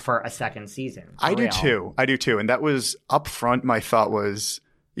comes back for a second season. I do too. And that was up front. My thought was,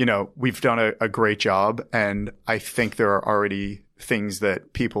 we've done a great job, and I think there are already things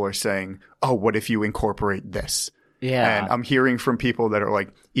that people are saying. Oh, what if you incorporate this? Yeah. And I'm hearing from people that are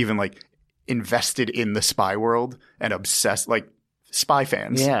like even like invested in the spy world and obsessed, like spy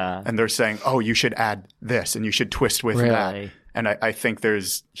fans. Yeah. And they're saying, oh, you should add this and you should twist with that. And I think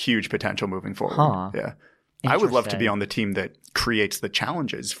there's huge potential moving forward. Huh. Yeah. I would love to be on the team that creates the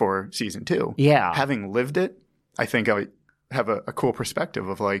challenges for season 2. Yeah. Having lived it, I think I would have a cool perspective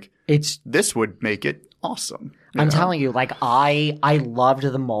of like, this would make it awesome. I'm telling you, like, I loved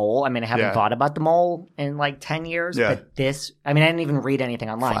The Mole. I mean, I haven't thought about The Mole in like 10 years, but this, I mean, I didn't even read anything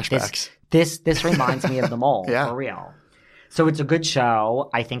online. Flashbacks. This reminds me of The Mole, for real. So it's a good show.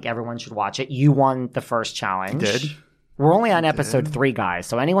 I think everyone should watch it. You won the first challenge. Did. We're only on episode 3, guys.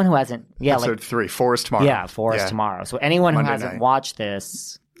 So anyone who hasn't... Episode 3. 4 is tomorrow. Yeah, 4 is tomorrow. So anyone who hasn't watched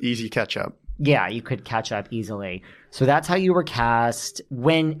this... Easy catch up. Yeah, you could catch up easily. So that's how you were cast.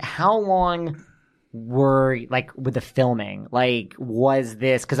 How long were like with the filming? Like, was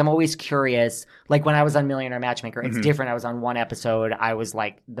this, because I'm always curious, like when I was on Millionaire Matchmaker, it's different. I was on one episode, I was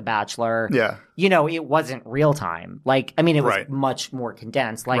like The Bachelor. Yeah. You know, it wasn't real time. Like, I mean, it was much more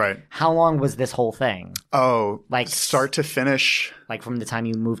condensed. Like, how long was this whole thing? Oh, like start to finish. Like from the time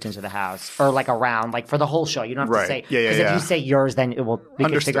you moved into the house, or like around, like for the whole show. You don't have to say, because if you say yours, then we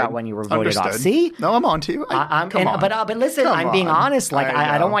can figure out when you were voted off. See? No, I'm on to you. Come on. But listen, I'm being honest. Like,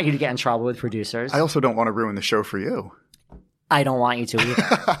 I don't want you to get in trouble with producers. I also don't want to ruin the show for you. I don't want you to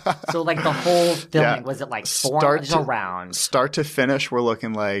either. So like the whole filming, was it like 4 months around? Start to finish, we're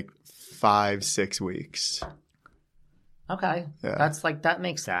looking like 5-6 weeks. Okay. Yeah. That's like, that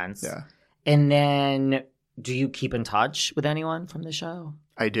makes sense. Yeah. And then do you keep in touch with anyone from the show?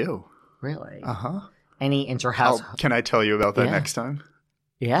 I do. Really? Uh-huh. Any inter-house? Can I tell you about that next time?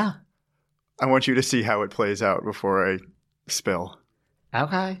 Yeah. I want you to see how it plays out before I spill.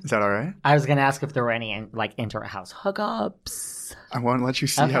 Okay. Is that all right? I was going to ask if there were any like inter-house hookups. I want to let you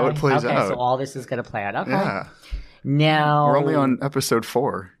see how it plays out. Okay, so all this is going to play out. Okay. Yeah. Now we're only on episode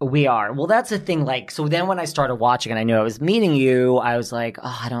 4. We are. Well, that's the thing. Like, so then when I started watching and I knew I was meeting you, I was like,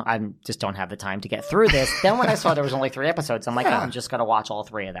 I just don't have the time to get through this. Then when I saw there was only 3 episodes, I'm like, I'm just gonna watch all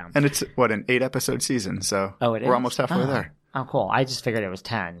 3 of them. And it's an 8-episode season, so we're almost halfway there. Oh, cool. I just figured it was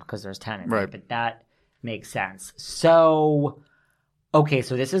 10 because there's 10 in it, but that makes sense. So. Okay,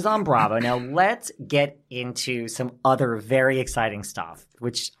 so this is on Bravo. Now let's get into some other very exciting stuff,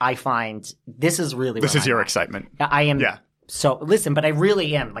 which I find this is really this is your excitement. I am. Yeah. So listen, but I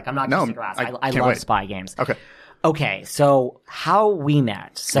really am. Like, I'm not just a grass. I love spy games. Okay, so how we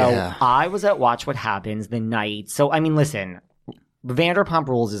met. So I was at Watch What Happens the night. So I mean, listen, Vanderpump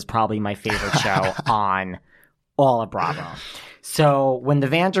Rules is probably my favorite show on all of Bravo. So when the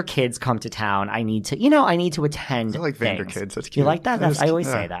Vander kids come to town, I need to attend. I like Vander kids. That's cute. You like that? I always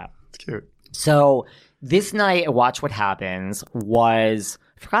say that. It's cute. So this night at Watch What Happens I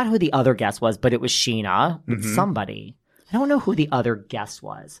forgot who the other guest was, but it was Sheena with somebody. I don't know who the other guest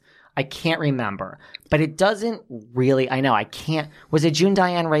was. I can't remember. But it doesn't really, I can't. Was it June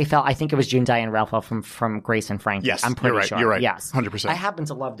Diane Raphael? I think it was June Diane Raphael from Grace and Frankie. Yes, I'm pretty sure. You're right. Yes. 100%. I happen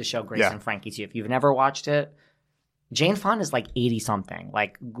to love the show Grace and Frankie too. If you've never watched it, Jane Fonda's like 80 something.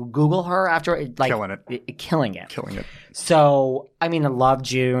 Like, Google her after, like, killing it. So, I mean, I love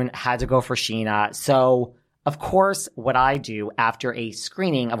June, had to go for Sheena. So, of course, what I do after a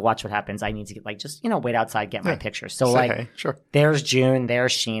screening of Watch What Happens, I need to get, like, just, wait outside, get my picture. So, like, there's June,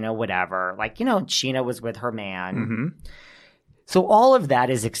 there's Sheena, whatever. Like, Sheena was with her man. Mm-hmm. So, all of that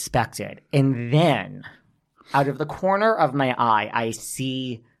is expected. And then, out of the corner of my eye, I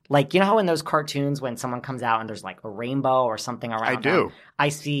see... Like, how in those cartoons when someone comes out and there's like a rainbow or something around I do. them, I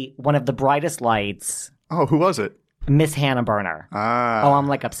see one of the brightest lights. Oh, who was it? Miss Hannah Berner. Ah. Oh, I'm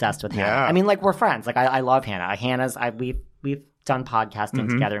like obsessed with Hannah. I mean, like, we're friends. Like, I love Hannah. We've done podcasting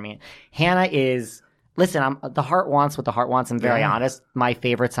together. I mean, Hannah is, listen, the heart wants what the heart wants. I'm very honest. My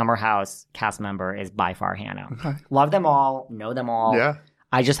favorite Summer House cast member is by far Hannah. Okay. Love them all. Know them all. Yeah.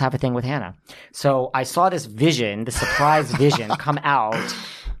 I just have a thing with Hannah. So I saw this surprise vision come out.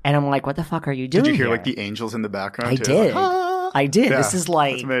 And I'm like, what the fuck are you doing? Did you hear here? like the angels in the background? I did. Like, I did. Yeah, this is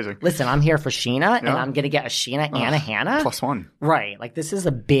like, that's amazing. Listen, I'm here for Sheena, and I'm going to get a Sheena and a Hannah. +1. Right. Like, this is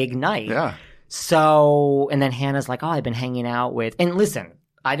a big night. Yeah. So, and then Hannah's like, I've been hanging out with, and listen,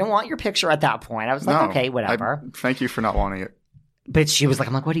 I don't want your picture at that point. I was like, okay, whatever. Thank you for not wanting it. But she was like,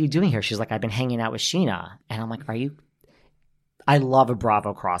 I'm like, what are you doing here? She's like, I've been hanging out with Sheena. And I'm like, I love a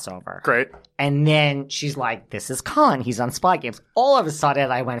Bravo crossover. Great. And then she's like, this is Colin. He's on Spy Games. All of a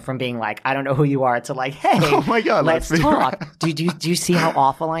sudden, I went from being like, I don't know who you are to like, hey, oh my God, let's talk. Do you see how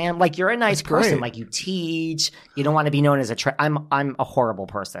awful I am? Like, you're a nice person. Like, you teach. You don't want to be known as I'm a horrible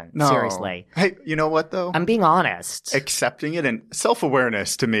person. No. Seriously. Hey, you know what, though? I'm being honest. Accepting it and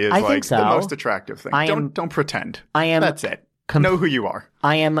self-awareness to me is like the most attractive thing. Don't pretend. That's it. Know who you are.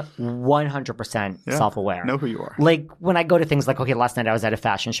 I am 100% self-aware. Know who you are. Like, when I go to things like, okay, last night I was at a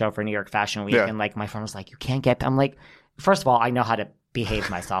fashion show for New York Fashion Week, and like my friend was like, you can't get. I'm like, first of all, I know how to behave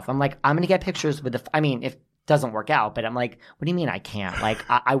myself. I'm like, I'm going to get pictures with if it doesn't work out, but I'm like, what do you mean I can't? Like,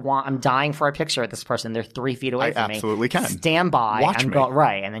 I'm dying for a picture of this person. They're 3 feet away from me. I absolutely can. Stand by. Watch me.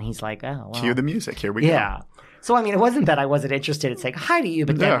 Right. And then he's like, oh, well. Cue the music. Here we go. Yeah. So, I mean, it wasn't that I wasn't interested in saying hi to you,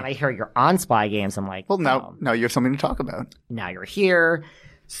 but then when I hear you're on Spy Games, I'm like, well, now you have something to talk about. Now you're here.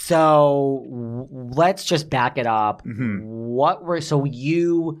 So let's just back it up. Mm-hmm. So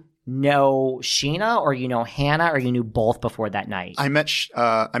you know Sheena, or you know Hannah, or you knew both before that night? I met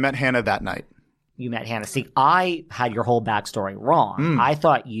Hannah that night. You met Hannah. See, I had your whole backstory wrong. I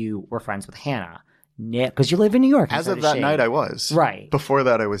thought you were friends with Hannah. Because you live in New York. As of that night, I was. Right. Before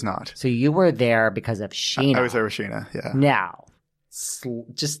that, I was not. So you were there because of Sheena. I was there with Sheena, yeah. Now,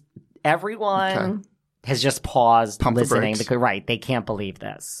 just everyone has just paused Pump listening the because, they can't believe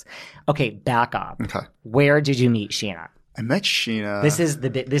this. Okay, back up. Okay. Where did you meet Sheena? I met Sheena.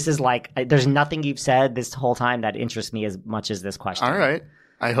 This is like, there's nothing you've said this whole time that interests me as much as this question. All right.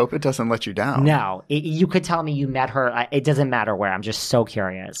 I hope it doesn't let you down. No, you could tell me you met her. It doesn't matter where. I'm just so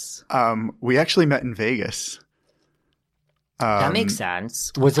curious. We actually met in Vegas. That makes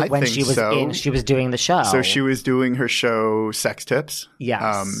sense. Was it when she was she was doing the show? So she was doing her show Sex Tips.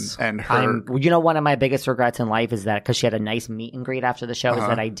 Yes. And her... one of my biggest regrets in life is that because she had a nice meet and greet after the show is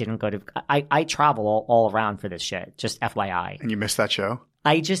that I didn't go to... I travel all around for this shit, just FYI. And you missed that show?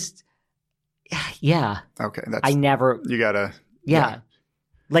 I just... Yeah. Okay. I never... You gotta... Yeah.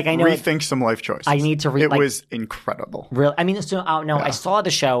 Like I know rethink some life choices. I need to It was incredible. Really, I mean, I saw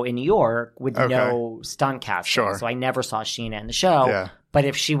the show in New York with no stunt casting, Sure. so I never saw Sheena in the show. Yeah. But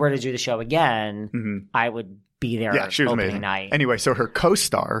if she were to do the show again, I would be there. Yeah, she was amazing. Night. Anyway, so her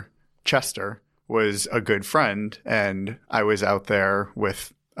co-star Chester was a good friend, and I was out there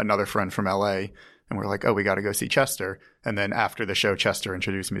with another friend from LA, and we're like, oh, we got to go see Chester. And then after the show, Chester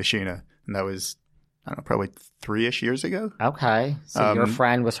introduced me to Sheena, and that was, I don't know, probably 3-ish years ago. Okay. So your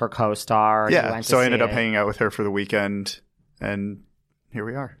friend was her co-star. Yeah. So I ended up hanging out with her for the weekend, and here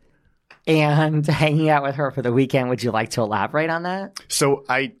we are. And hanging out with her for the weekend, would you like to elaborate on that? So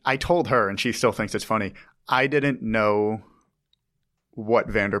I told her, and she still thinks it's funny, I didn't know what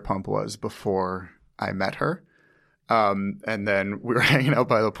Vanderpump was before I met her. And then we were hanging out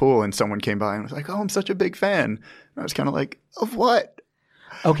by the pool, and someone came by and was like, oh, I'm such a big fan. And I was kind of like, of what?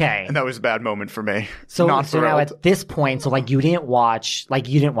 Okay. And that was a bad moment for me. So now at this point, so you didn't watch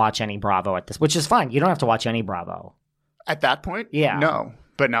any Bravo at this, which is fine. You don't have to watch any Bravo. At that point? Yeah. No.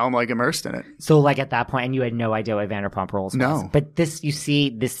 But now I'm immersed in it. So at that point, and you had no idea what Vanderpump Rules was. No. But this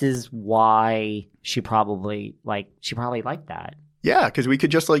is why she probably liked that. Yeah, because we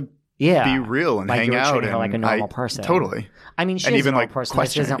could just be real and hang out and like a normal person. Totally. I mean, she's a normal person.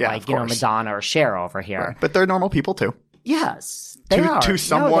 This isn't Madonna or Cher over here. Right. But they're normal people too. Yes, they are. To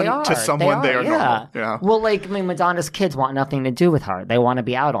someone, they are normal. Yeah. Well, Madonna's kids want nothing to do with her. They want to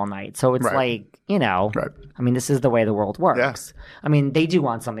be out all night. So it's Right. I mean, this is the way the world works. Yeah. I mean, they do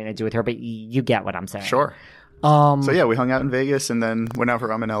want something to do with her, but you get what I'm saying. Sure. So yeah, we hung out in Vegas, and then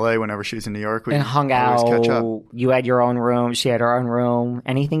whenever I'm in LA, whenever she's in New York, we hung out. Catch up. You had your own room. She had her own room.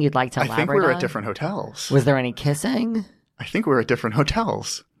 Anything you'd like to elaborate on? I think we were at different hotels. Was there any kissing? I think we were at different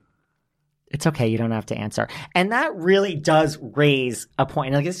hotels. It's okay. You don't have to answer. And that really does raise a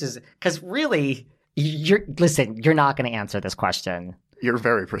point. This is because really, you're not going to answer this question. You're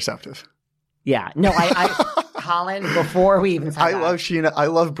very perceptive. Yeah. No, I Colin, before we even said I love Sheena. I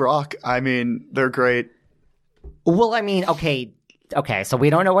love Brock. I mean, they're great. Well, I mean, okay. So we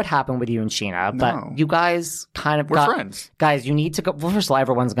don't know what happened with you and Sheena, but you guys we're friends. Guys, you need to go. Well, first of all,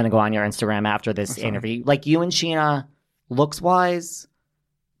 everyone's going to go on your Instagram after this interview. You and Sheena, looks-wise,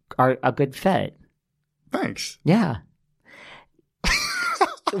 are a good fit. Thanks. Yeah.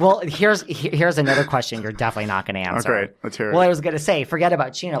 Well, here's another question you're definitely not going to answer. Oh, great. Let's hear it. Well, I was going to say, forget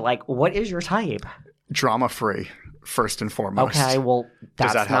about Sheena. What is your type? Drama-free, first and foremost. Okay, well,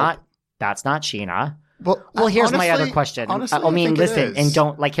 that's not Sheena. Well, here's honestly, my other question. Honestly, I mean, listen, and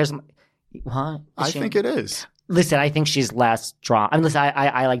don't here's. What? I think it is. Listen, I think she's less drama. I mean, listen,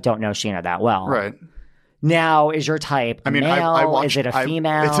 I don't know Sheena that well. Right. Now, is your type male? I watched, is it a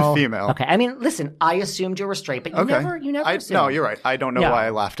female? It's a female. Okay. I mean, listen, I assumed you were straight, but you never assumed. No, you're right. I don't know why I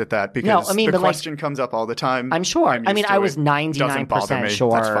laughed at that because the question comes up all the time. I'm sure. I was 99%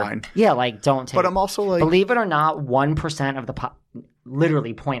 sure. That's fine. Yeah, don't take it. But I'm also believe it or not, 1% of the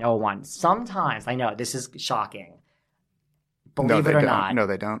literally 0.01. Sometimes, I know, this is shocking. Believe it or not. No,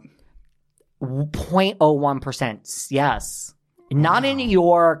 they don't. 0.01%. Yes. Not in New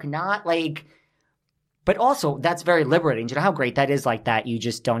York, not but also, that's very liberating. Do you know how great that is? That you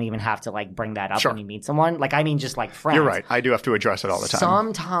just don't even have to bring that up when you meet someone. I mean, just friends. You're right. I do have to address it all the time.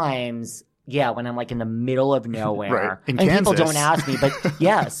 Sometimes, when I'm in the middle of nowhere, right. In and Kansas. people don't ask me, but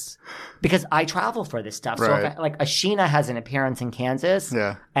yes, because I travel for this stuff. Right. So if a Sheena has an appearance in Kansas,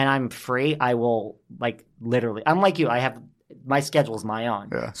 and I'm free, I will literally. I'm like you. I have my schedule's my own,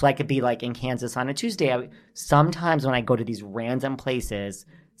 so I could be in Kansas on a Tuesday. Sometimes when I go to these random places.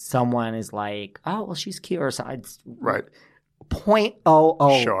 Someone is like, oh, well, she's cute or something. Right.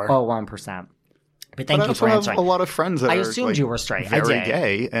 0.0001%. But thank you for answering. I have a lot of friends that I assumed you were straight. Very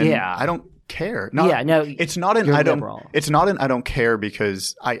gay, and I don't care. It's not an I don't. Liberal. It's not an I don't care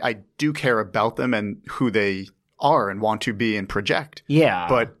because I do care about them and who they are and want to be and project. Yeah.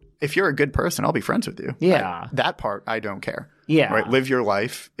 But if you're a good person, I'll be friends with you. Yeah. That part, I don't care. Yeah. Right? Live your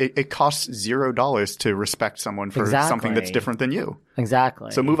life. It costs $0 to respect someone for something that's different than you.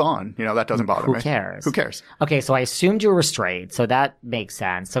 Exactly. So move on. That doesn't bother me. Who cares? Who cares? Okay, so I assumed you were straight, so that makes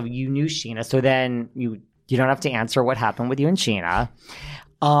sense. So you knew Sheena, so then you don't have to answer what happened with you and Sheena.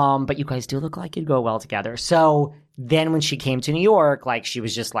 But you guys do look like you'd go well together. So then when she came to New York, like she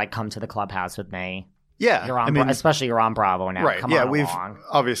was just like, come to the clubhouse with me. Yeah. Especially you're on Bravo now. Right. Come yeah, on we've along.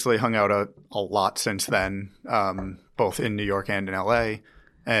 obviously hung out a lot since then, both in New York and in LA.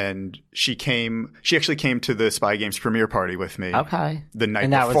 And she actually came to the Spy Games premiere party with me. Okay. The night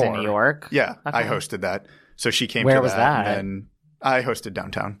and that before. was in New York? Yeah. Okay. I hosted that. So she came Where to was that? And then I hosted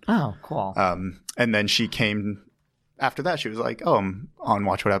downtown. Oh, cool. And then she came after that. She was like, "Oh, I'm on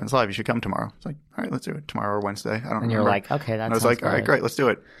Watch What Happens Live. You should come tomorrow." It's like, "All right, let's do it tomorrow or Wednesday." I don't remember. And you're like, "Okay, that's." And I was like, "All right, great, let's do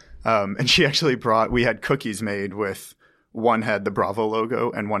it." And she actually we had cookies made with one had the Bravo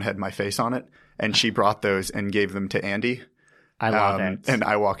logo and one had my face on it. And she brought those and gave them to Andy. I love it. And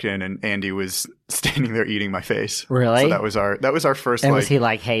I walked in and Andy was standing there eating my face. Really? So that was our first. And was he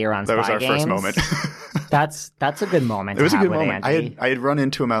like, "Hey, you're on Spy Games"? That was our first moment. That's a good moment. It was a good moment. Andy. I had run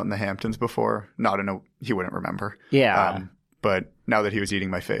into him out in the Hamptons before. He wouldn't remember. Yeah. But now that he was eating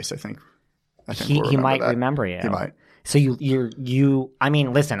my face, I think he might remember you. He might. So I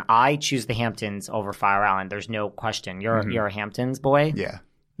mean, listen, I choose the Hamptons over Fire Island. There's no question. You're a Hamptons boy? Yeah.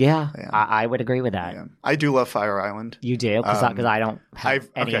 Yeah. I would agree with that. Yeah. I do love Fire Island. You do? Because I don't have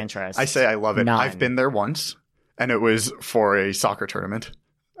any interest. I say I love it. None. I've been there once, and it was for a soccer tournament.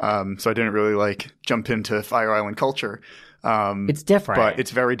 So I didn't really jump into Fire Island culture. It's different. But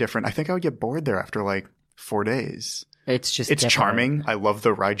it's very different. I think I would get bored there after 4 days. It's different. Charming. I love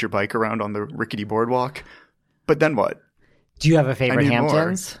the ride your bike around on the rickety boardwalk. But then what? Do you have a favorite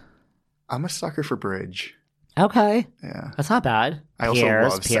Hamptons? More. I'm a sucker for Bridge. Okay. Yeah. That's not bad. I also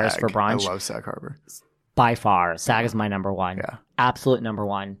love Piers Sag. for brunch. I love Sag Harbor. By far. Sag is my number one. Yeah. Absolute number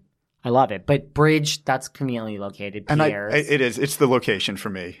one. I love it. But Bridge, that's conveniently located. Piers. And it is. It's the location for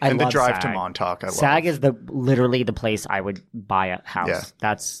me. I and the love drive Sag. to Montauk. Sag is literally the place I would buy a house.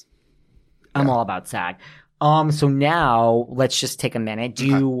 Yeah. I'm all about Sag. So now let's just take a minute.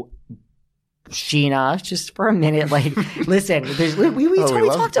 Sheena, just for a minute, listen, we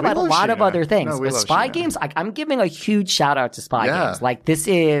talked about a lot Sheena. of other things. No, we But love Spy Sheena. Games, I'm giving a huge shout out to Spy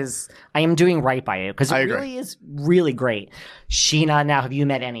Games. I am doing right by it because it really is really great. Sheena, now have you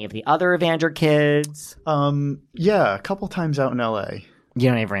met any of the other Evander kids? Yeah, a couple times out in LA. You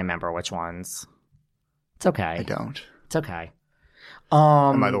don't even remember which ones. It's okay. I don't. It's okay.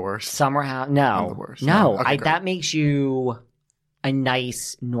 Am I the worst? Summer House? No. I'm the worst. No. Okay, that makes you a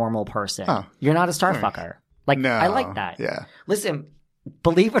nice, normal person. Oh. You're not a star fucker. No. I like that. Yeah. Listen,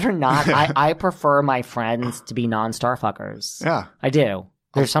 believe it or not, I prefer my friends to be non-star fuckers. Yeah. I do.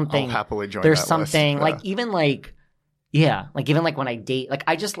 There's something. I'll happily join There's that something list. even when I date,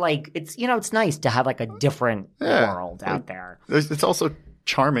 I just it's it's nice to have a different world out there. It's also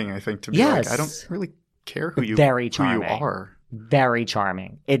charming, I think, to be I don't really care who you are. Very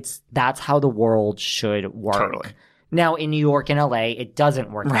charming. That's how the world should work. Totally. Now, in New York and LA, it doesn't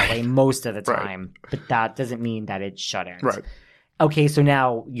work that way most of the Right. time, but that doesn't mean that it shouldn't. Right. Okay, so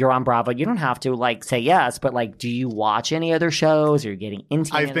now you're on Bravo. You don't have to say yes, but do you watch any other shows? Or you're getting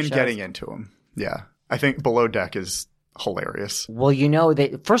into? I've been getting into them. Yeah, I think Below Deck is hilarious. Well, you know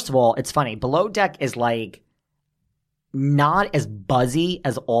that first of all, it's funny. Below Deck is not as buzzy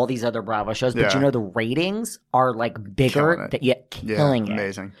as all these other Bravo shows, but the ratings are bigger. Killing it.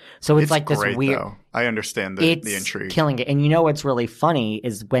 Amazing. So it's great, this weird. Though. I understand the intrigue. Killing it. And you know what's really funny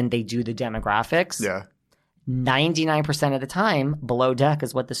is when they do the demographics. Yeah. 99% of the time, Below Deck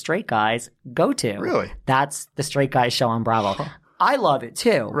is what the straight guys go to. Really? That's the straight guys show on Bravo. I love it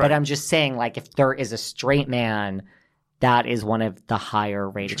too, Right. but I'm just saying, if there is a straight man, that is one of the higher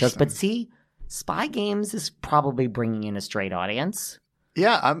rated shows. But see, Spy Games is probably bringing in a straight audience.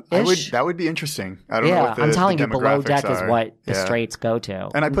 Yeah, that would be interesting. I don't know what I'm telling you, Below demographics Deck is are. what the straights go to.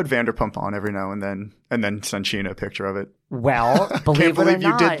 And I put Vanderpump on every now and then send Sheena a picture of it. Well, believe it or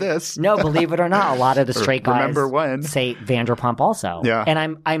not, you did this. No, believe it or not, a lot of the straight guys remember when say Vanderpump also. Yeah.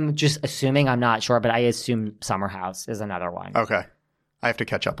 And I'm just assuming, I'm not sure, but I assume Summer House is another one. Okay. I have to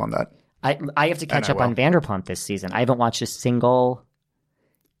catch up on that. I have to catch up on Vanderpump this season. I haven't watched a single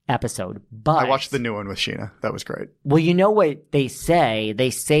episode, but I watched the new one with Sheena. That was great. Well, you know what they say? They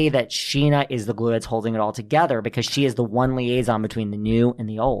say that Sheena is the glue that's holding it all together because she is the one liaison between the new and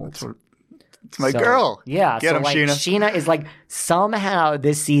the old. It's my girl. Yeah. Get him, Sheena. Sheena is somehow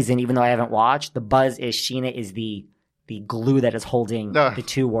this season, even though I haven't watched, the buzz is Sheena is the glue that is holding the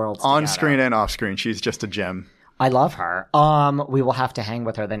two worlds on together. screen and off screen. She's just a gem. I love her. We will have to hang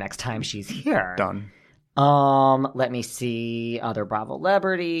with her the next time she's here. Done. Let me see other Bravo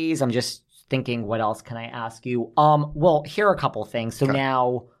celebrities. I'm just thinking, what else can I ask you? Well, here are a couple things. So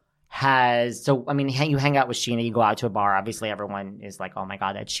now you hang out with Sheena, you go out to a bar. Obviously, everyone is like, oh my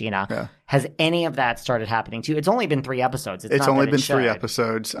God, that's Sheena. Yeah. Has any of that started happening to you? It's only been 3 episodes. It's only been 3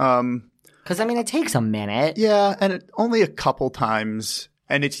 episodes. Because, it takes a minute. Yeah, and only a couple times.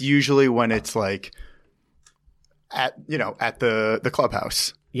 And it's usually when it's like at the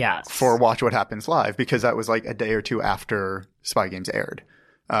clubhouse. Yes. For Watch What Happens Live, because that was like a day or 2 after Spy Games aired.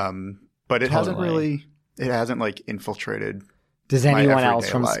 But it hasn't like infiltrated. Does anyone else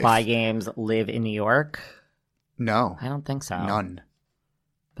from life. Spy Games live in New York? No. I don't think so. None.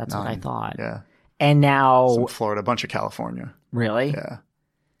 That's what I thought. Yeah. And now... Some Florida, a bunch of California. Really? Yeah.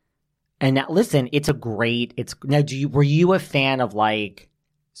 And now, listen, were you a fan of like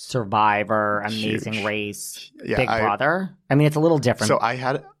Survivor, Amazing Race, Big Brother? It's a little different. So I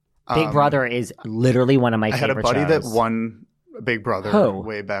had... Big Brother is literally one of my favorite shows. I had a buddy that won Big Brother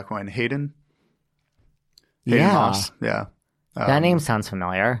way back when. Hayden Moss. Yeah. That name sounds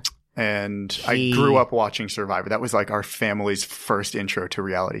familiar. And I grew up watching Survivor. That was like our family's first intro to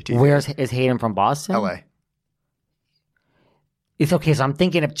reality TV. Is Hayden from Boston? LA. It's okay. So I'm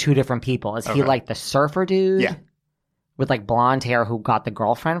thinking of 2 different people. Is he like the surfer dude? Yeah. With like blonde hair who got the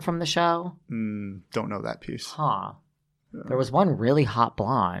girlfriend from the show? Don't know that piece. Huh. Yeah. There was one really hot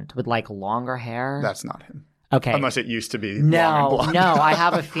blonde with like longer hair. That's not him. Okay. Unless it used to be No, long and blonde. I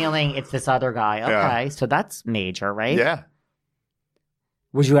have a feeling it's this other guy. Okay. Yeah. So that's major, right? Yeah.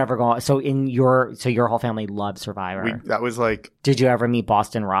 Would you ever go? So your whole family loved Survivor. That was like. Did you ever meet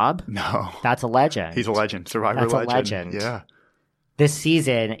Boston Rob? No. That's a legend. He's a legend. Survivor legend. That's a legend. Yeah. This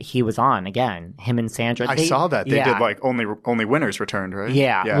season he was on again. Him and Sandra. I saw that they did like only winners returned, right?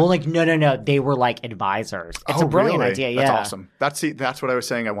 Yeah. Well, like no. They were like advisors. It's a brilliant idea. Yeah. That's awesome. That's what I was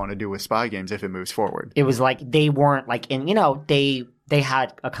saying. I want to do with Spy Games if it moves forward. It was like they weren't like they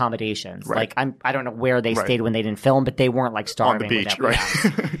had accommodations. Right. Like I don't know where they stayed when they didn't film, but they weren't like starving on the beach, right?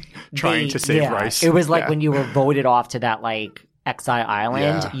 Trying to save rice. It was like when you were voted off to that like Xi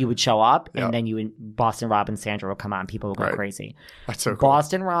Island, you would show up, and then Boston Rob and Sandra would come on. People would go crazy. That's so cool.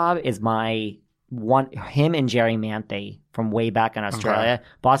 Boston Rob is my one. Him and Jerry Manthe from way back in Australia. Okay.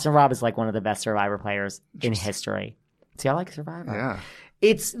 Boston Rob is like one of the best Survivor players in history. See, I like Survivor. Yeah,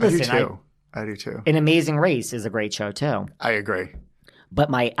 I do too. An Amazing Race is a great show too. I agree. But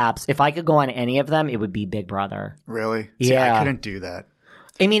my apps, if I could go on any of them, it would be Big Brother. Really? Yeah. See, I couldn't do that.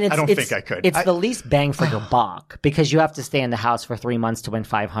 I don't think I could. It's the least bang for your buck because you have to stay in the house for 3 months to win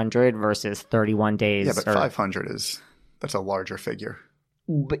 500 versus 31 days. Yeah, but 500 that's a larger figure.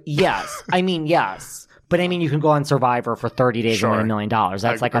 But yes. Yes. But you can go on Survivor for 30 days and win $1 million.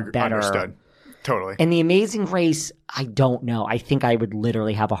 That's like a better. Understood. Totally. And the Amazing Race, I don't know. I think I would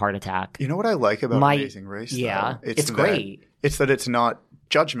literally have a heart attack. You know what I like about Amazing Race? Yeah. It's great. It's that it's not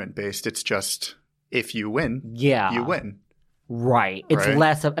judgment based. It's just if you win, you win. Right. It's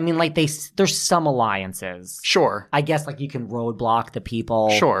less of, there's some alliances. Sure. I guess like you can roadblock the people.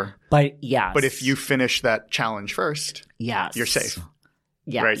 Sure. But yes. But if you finish that challenge first, you're safe.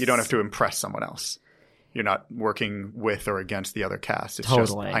 Yes. Right? You don't have to impress someone else. You're not working with or against the other cast. It's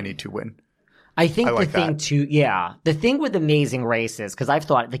just, I need to win. I think the thing with Amazing Race is, because I've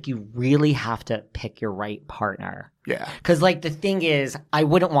thought like you really have to pick your right partner. Yeah. Because like the thing is, I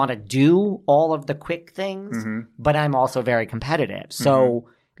wouldn't want to do all of the quick things, but I'm also very competitive. So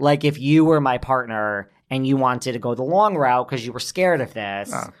like if you were my partner and you wanted to go the long route because you were scared of this,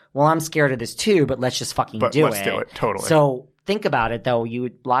 well, I'm scared of this too, but let's just fucking do it. Let's do it. Totally. So think about it though. A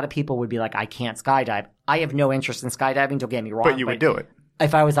lot of people would be like, I can't skydive. I have no interest in skydiving. Don't get me wrong. But you would do it.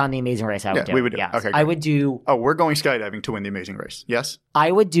 If I was on The Amazing Race, I would do it. We would do it. Yes. Okay, great. I would do. Oh, we're going skydiving to win The Amazing Race. Yes?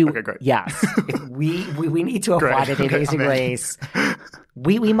 I would do. Okay, great. Yes. we need to apply to The Amazing Race.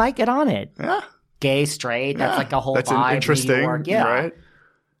 We might get on it. Yeah. Gay, straight. That's like a whole that's vibe. Interesting. New York. Yeah. Right?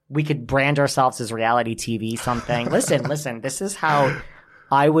 We could brand ourselves as reality TV something. Listen. This is how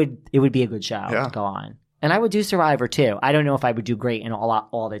it would be a good show to go on. And I would do Survivor too. I don't know if I would do great in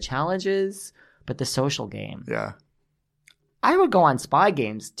all the challenges, but the social game. Yeah. I would go on Spy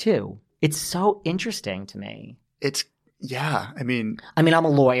Games too. It's so interesting to me. I'm a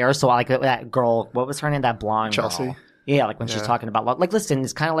lawyer, so I like that girl. What was her name? That blonde Chelsea. Girl. Yeah, like when she's talking about law. Like, listen,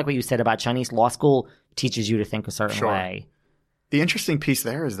 it's kind of like what you said about Chinese law school teaches you to think a certain way. The interesting piece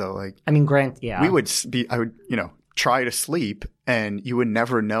there is though, like, I would try to sleep, and you would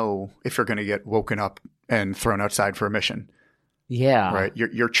never know if you're going to get woken up and thrown outside for a mission. Yeah. Right.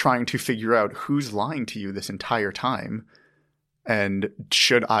 You're trying to figure out who's lying to you this entire time. And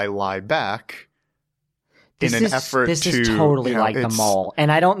should I lie back? in an effort to... This is totally like the mole.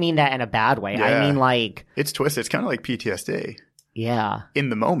 And I don't mean that in a bad way. Yeah, I mean like... It's twisted. It's kind of like PTSD. Yeah. In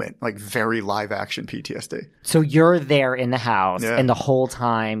the moment, like very live action PTSD. So you're there in the house and the whole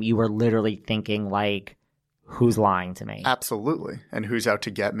time you were literally thinking like, who's lying to me? Absolutely. And who's out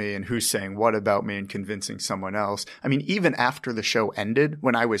to get me and who's saying what about me and convincing someone else. I mean, even after the show ended,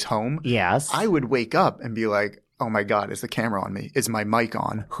 when I was home, I would wake up and be like, oh my God, is the camera on me? Is my mic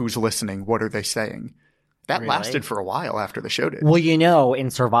on? Who's listening? What are they saying? That lasted for a while after the show did. Well, you know, in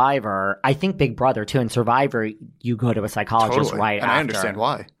Survivor, I think Big Brother too, in Survivor, you go to a psychologist right after. And I understand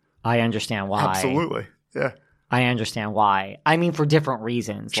why. I understand why. Absolutely. Yeah. I understand why. I mean, for different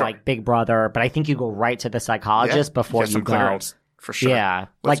reasons, like Big Brother, but I think you go right to the psychologist before you go. Clearance, for sure. Yeah.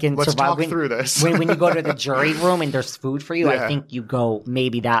 Like in Survivor. Survivor. Talk through this. when you go to the jury room and there's food for you, I think you go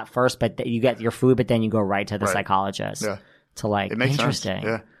maybe that first, but you get your food, but then you go right to the psychologist. Yeah. To like, it makes interesting. Sense.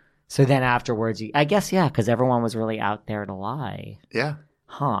 Yeah. So then afterwards, I guess, because everyone was really out there to lie. Yeah.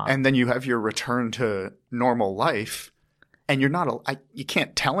 Huh. And then you have your return to normal life, and you're not you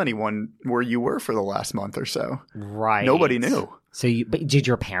can't tell anyone where you were for the last month or so. Right. Nobody knew. So but did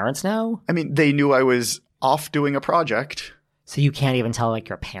your parents know? I mean, they knew I was off doing a project. So you can't even tell like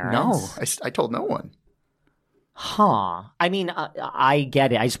your parents? No, I told no one. Huh. I mean, I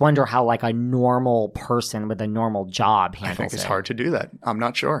get it. I just wonder how like a normal person with a normal job handles it. I think it's hard to do that. I'm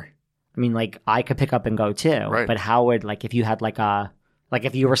not sure. I mean, like I could pick up and go too. Right. But how would like if you had like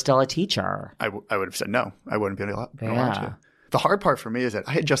if you were still a teacher? I would have said no. I wouldn't be allowed to. The hard part for me is that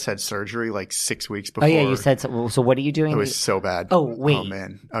I had just had surgery like 6 weeks before. Oh yeah, you said so. So what are you doing? It was so bad. Oh wait. Oh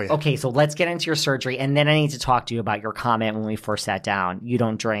man. Oh yeah. Okay, so let's get into your surgery, and then I need to talk to you about your comment when we first sat down. You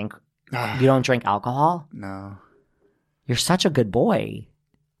don't drink. You don't drink alcohol? No. You're such a good boy.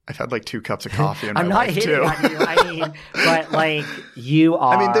 I've had like 2 cups of coffee in my I'm not life hitting too. on you. I mean, but like you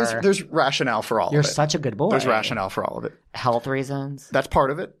are. I mean, there's rationale for all of it. You're such a good boy. There's rationale for all of it. Health reasons. That's part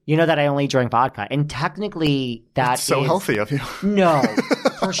of it. You know that I only drink vodka, and technically that's so healthy of you. No,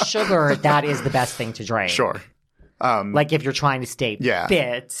 for sugar, that is the best thing to drink. Sure. Like if you're trying to stay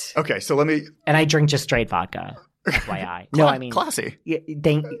fit. Okay, so let me. And I drink just straight vodka. FYI. No, I mean classy.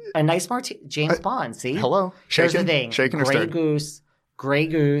 A nice martini. James Bond. See. Hello. Here's the thing. Shaken or stirred? Grey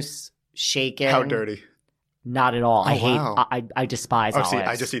Goose, shaken. How dirty? Not at all. Oh, I hate. wow. I despise olives. See,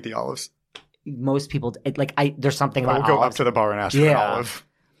 I just eat the olives. Most people there's something about I'll go olives. up to the bar and ask for an olive.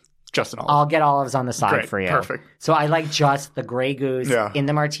 Just an olive. I'll get olives on the side Great, for you. Perfect. So I like just the Grey Goose in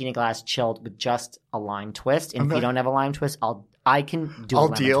the martini glass, chilled with just a lime twist. And if you don't have a lime twist, I can do a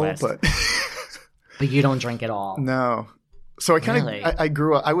lemon twist. But but you don't drink at all. No. So I kind of I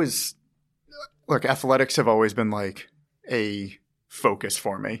grew up. Look, athletics have always been like a focus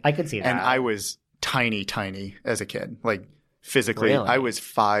for me. I could see that. And I was tiny as a kid. Like physically, Really? I was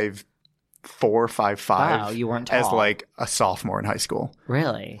 5'4", 5'5". Wow, you weren't tall. As like a sophomore in high school.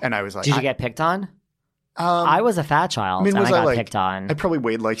 Really? And I was like, did you get picked on? I was a fat child, and I got picked on. I probably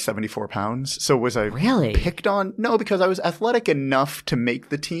weighed like 74 pounds. So was I really picked on? No, because I was athletic enough to make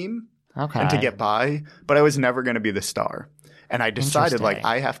the team and to get by, but I was never going to be the star. And I decided like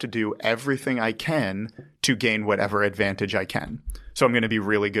I have to do everything I can to gain whatever advantage I can. So I'm going to be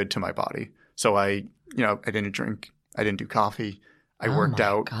really good to my body. So I didn't drink. I didn't do coffee. I worked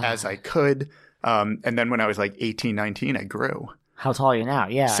out as I could. And then when I was like 18, 19, I grew. How tall are you now?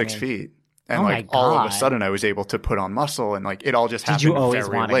 Yeah. 6 feet. And all of a sudden I was able to put on muscle and like it all just happened Did you always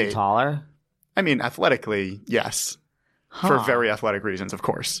very want late. to be taller? I mean, athletically, yes. For very athletic reasons, of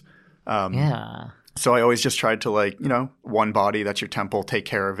course. Yeah. So I always just tried to one body, that's your temple, take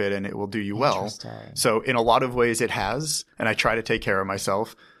care of it and it will do you well. So in a lot of ways it has, and I try to take care of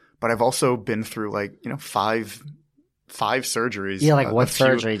myself, but I've also been through five surgeries. Yeah, like what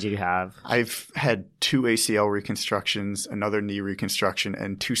surgery did you have? I've had 2 ACL reconstructions, another knee reconstruction,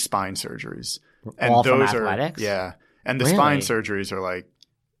 and 2 spine surgeries. And all those from athletics? Yeah. And the spine surgeries are like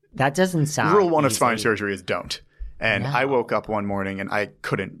that doesn't sound rule 1 of easy. spine surgery is don't. And I woke up one morning and I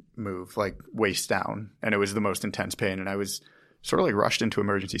couldn't move, like waist down. And it was the most intense pain. And I was sort of like rushed into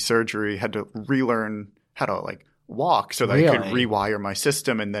emergency surgery, had to relearn how to like walk so that I could rewire my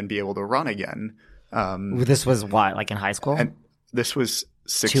system and then be able to run again. This was what, like in high school? And this was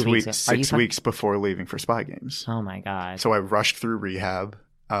 6 weeks before leaving for Spy Games. Oh my God. So I rushed through rehab.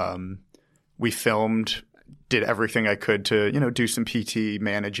 We filmed, did everything I could to, do some PT,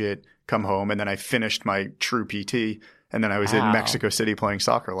 manage it, come home. And then I finished my true PT. And then I was in Mexico City playing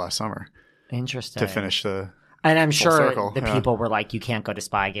soccer last summer. Interesting. To finish the And I'm sure circle. People were like, you can't go to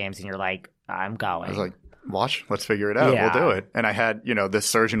Spy Games. And you're like, I'm going. I was like, watch, let's figure it out. Yeah. We'll do it. And I had, the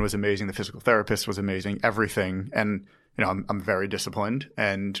surgeon was amazing. The physical therapist was amazing, everything. And I'm very disciplined,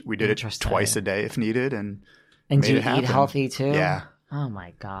 and we did it twice a day if needed, and do you eat healthy too? Yeah. Oh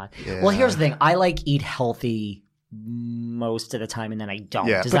my God. Yeah. Well, here's the thing. I eat healthy most of the time, and then I don't.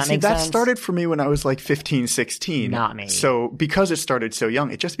 Yeah. Does that make sense? That started for me when I was 15, 16. Not me. So because it started so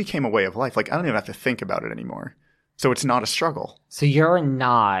young, it just became a way of life. I don't even have to think about it anymore. So it's not a struggle. So you're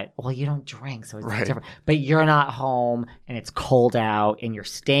not, well, you don't drink, so it's different. But you're not home and it's cold out and you're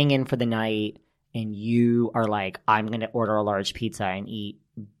staying in for the night and you are like, I'm going to order a large pizza and eat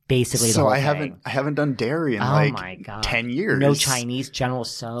basically the whole thing. I haven't done dairy in my God. 10 years. No Chinese General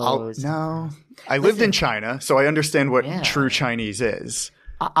Tso's. No. I lived in China, so I understand what true Chinese is.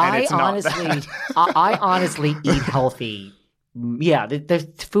 I honestly eat healthy. Yeah,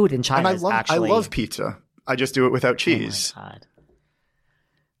 the food in China is actually... I love pizza. I just do it without cheese. Oh my God.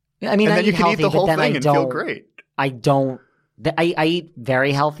 I mean, and I then eat you can healthy, eat the whole but then thing I and don't, feel great. I don't. I eat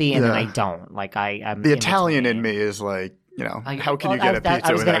very healthy, and then I don't. I'm the Italian in me is how can you get a pizza without cheese?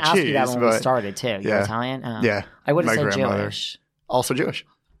 I was going to ask you that when we started too. You're Italian? Yeah. I would have said Jewish. Also Jewish.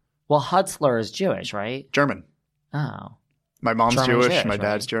 Well, Hutzler is Jewish, right? German. Oh. My mom's Jewish. My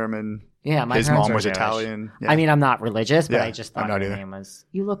dad's German. Yeah, his mom was Italian. Yeah. I mean, I'm not religious, but I just thought your name was.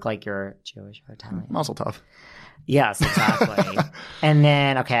 You look like you're Jewish or Italian. Mazel tov. Yes, exactly. And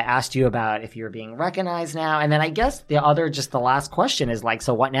then, I asked you about if you're being recognized now, and then I guess the last question is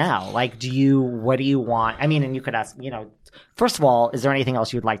so what now? What do you want? I mean, and you could ask, first of all, is there anything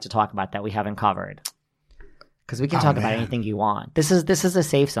else you'd like to talk about that we haven't covered? Because we can talk about anything you want. This is a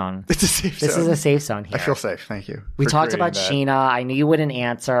safe zone. It's a safe zone. This is a safe zone here. I feel safe. Thank you. We talked about Sheena. I knew you wouldn't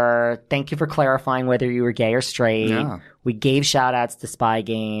answer. Thank you for clarifying whether you were gay or straight. Yeah. We gave shout outs to Spy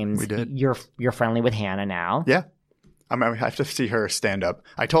Games. We did. You're friendly with Hannah now. Yeah. I have to see her stand up.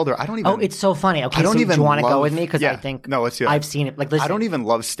 I told her I don't even. Oh, it's so funny. Okay, do you want to go with me? Because I think let's do it. I've seen it. Listen, I don't even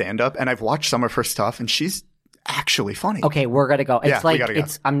love stand up, and I've watched some of her stuff, and she's actually funny. Okay, we're gonna go. It's we gotta go.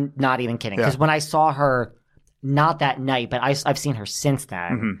 I'm not even kidding. Because when I saw her, not that night, but I've seen her since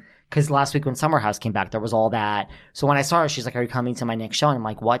then. Because last week when Summer House came back, there was all that. So when I saw her, she's like, "Are you coming to my next show?" And I'm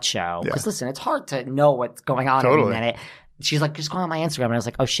like, "What show?" Because listen, it's hard to know what's going on in a minute. She's like, "Just go on my Instagram," and I was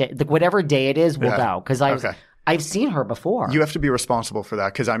like, "Oh shit!" Whatever day it is, we'll go. Because I've seen her before. You have to be responsible for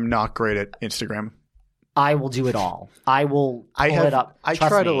that because I'm not great at Instagram. I will do it all. I will pull it up. I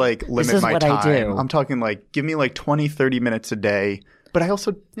try to limit my time. I do. I'm talking give me 20, 30 minutes a day. But I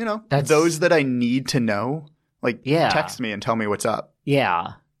also, those that I need to know, text me and tell me what's up.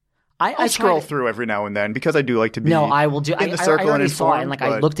 Yeah. I scroll through every now and then because I do like to be I will do. in the circle and already saw it, informed.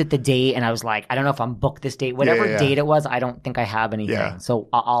 And I looked at the date and I was like, I don't know if I'm booked this date. Whatever date it was, I don't think I have anything. Yeah. So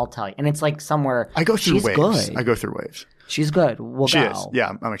I'll tell you. And it's somewhere. I go through waves. Good. I go through waves. She's good. She is.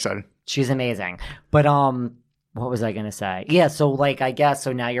 Yeah, I'm excited. She's amazing. But what was I going to say? Yeah, so I guess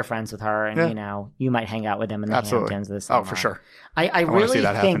so now you're friends with her and you might hang out with them in the Hamptons this summer. Oh, for sure. I really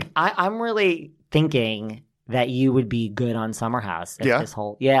think I'm really thinking that you would be good on Summer House. This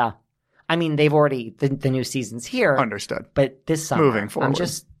whole I mean, they've already the new season's here. Understood. But this summer, moving forward,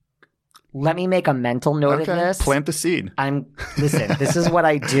 let me make a mental note of this. Plant the seed. Listen. This is what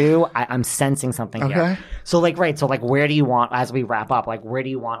I do. I'm sensing something here. So where do you want, as we wrap up, where do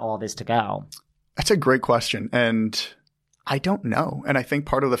you want all this to go? That's a great question, and I don't know. And I think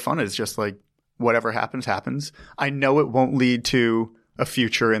part of the fun is just whatever happens, happens. I know it won't lead to a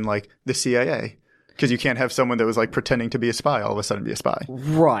future in the CIA. Because you can't have someone that was pretending to be a spy all of a sudden be a spy.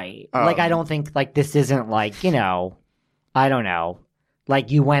 Right. I don't think this isn't I don't know.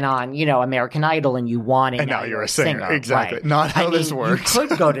 You went on, American Idol and you won it. And now you're a singer. Exactly. Right. Not how this works. You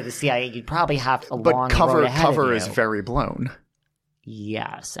could go to the CIA. You'd probably have a long road ahead cover of you. is very blown.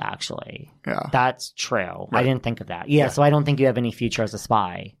 Yes, actually. Yeah. That's true. Right. I didn't think of that. Yeah, so I don't think you have any future as a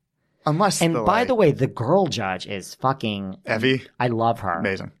spy. Unless by the way, the girl judge is fucking... Evie? I love her.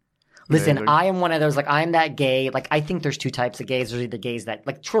 Amazing. Listen, I am one of those, I'm that gay. I think there's two types of gays. There's either gays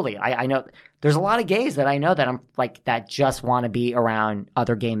that, truly, I know, there's a lot of gays that I know that I'm, that just want to be around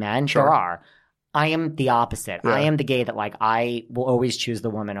other gay men. Sure. There are. I am the opposite. Yeah. I am the gay that, I will always choose the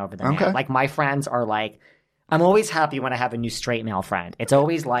woman over the man. My friends are I'm always happy when I have a new straight male friend. It's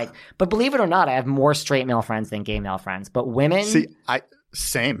always but believe it or not, I have more straight male friends than gay male friends. But women. See,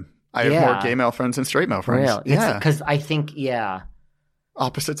 same. I have more gay male friends than straight male friends. Really? Yeah. Because I think,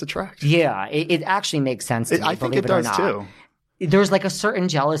 opposites attract. Yeah, it actually makes sense to me. I think it does too. There's a certain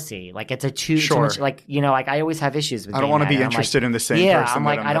jealousy. It's a too much. I always have issues with. I don't want to be interested in the same person.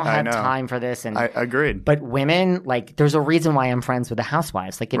 I don't have time for this. And I agreed. But women, there's a reason why I'm friends with the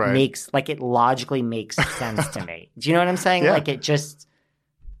housewives. It makes it logically makes sense to me. Do you know what I'm saying? Yeah. It just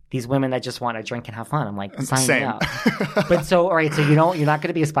these women that just want to drink and have fun. I'm sign Same. me up. But all right. So you're not going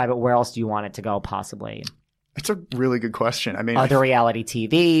to be a spy. But where else do you want it to go? Possibly. It's a really good question. I mean, other reality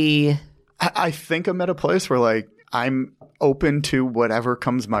TV. I think I'm at a place where like I'm open to whatever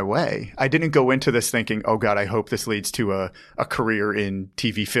comes my way. I didn't go into this thinking, oh God, I hope this leads to a career in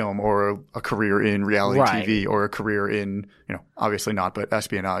TV film or a career in reality TV or a career in, obviously not, but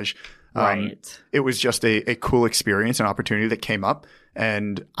espionage. Right. It was just a cool experience, an opportunity that came up,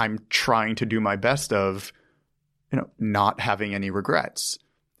 and I'm trying to do my best of, not having any regrets.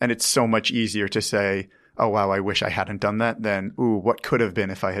 And it's so much easier to say, oh, wow, I wish I hadn't done that than, ooh, what could have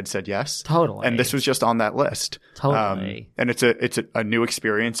been if I had said yes? Totally. And this was just on that list. Totally. And it's a new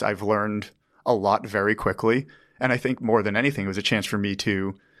experience. I've learned a lot very quickly. And I think more than anything, it was a chance for me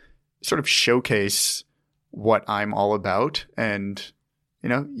to sort of showcase what I'm all about. And,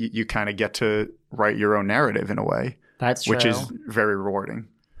 you kind of get to write your own narrative in a way. That's true. Which is very rewarding.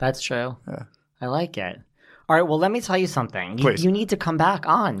 That's true. Yeah. I like it. All right, well, let me tell you something. Please. You need to come back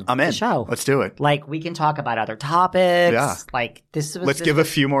on the show. Let's do it. Like, we can talk about other topics. Yeah. Like, Let's give a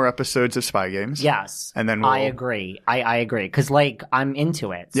few more episodes of Spy Games. Yes. And then I agree. I agree. Because, I'm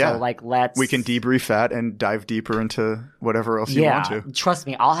into it. Yeah. So, we can debrief that and dive deeper into whatever else you want to. Trust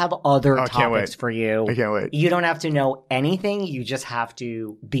me, I'll have other topics for you. I can't wait. You don't have to know anything. You just have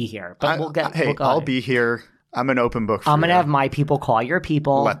to be here. But I'll be here. I'm an open book for I'm going to have my people call your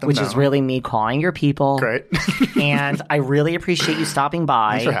people, which is really me calling your people. Great. And I really appreciate you stopping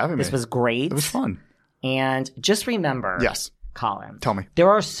by. Thanks for having me. This was great. It was fun. And just remember, yes, Colin, tell me. There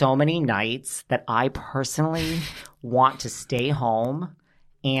are so many nights that I personally want to stay home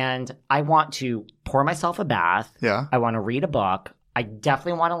and I want to pour myself a bath. Yeah. I want to read a book. I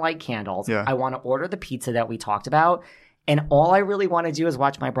definitely want to light candles. Yeah. I want to order the pizza that we talked about. And all I really want to do is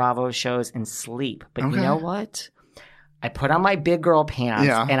watch my Bravo shows and sleep. But you know what? I put on my big girl pants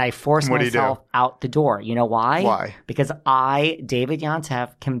and I force myself out the door. You know why? Why? Because I, David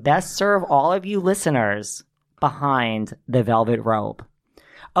Yontef, can best serve all of you listeners behind the velvet robe.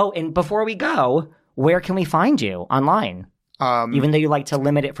 Oh, and before we go, where can we find you online? Even though you like to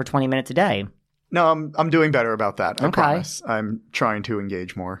limit it for 20 minutes a day. No, I'm doing better about that. I promise. I'm trying to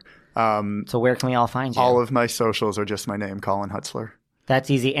engage more. So where can we all find you? All of my socials are just my name, Colin Hutzler.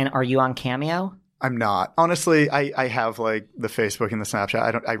 That's easy. And are you on Cameo? I'm not. Honestly, I have like the Facebook and the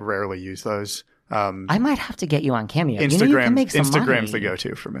Snapchat. I rarely use those. I might have to get you on Cameo. Instagram, you can make some Instagram's money. the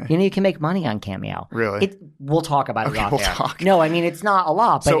go-to for me. You can make money on Cameo. Really? We'll talk about it off we'll air. talk. No, I mean, it's not a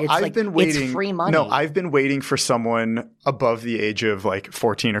lot, but so it's I've been waiting, it's free money. No, I've been waiting for someone above the age of like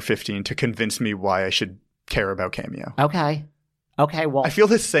 14 or 15 to convince me why I should care about Cameo. Okay, well. I feel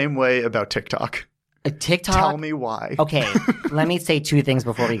the same way about TikTok. TikTok? Tell me why. Okay, let me say two things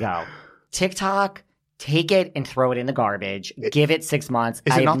before we go. TikTok, take it and throw it in the garbage. Give it 6 months.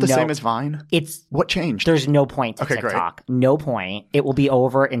 Is it not the same as Vine? What changed? There's no point to TikTok. Great. No point. It will be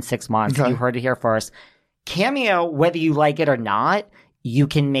over in 6 months. Okay. You heard it here first. Cameo, whether you like it or not, you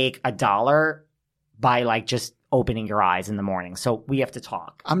can make $1 by just opening your eyes in the morning. So we have to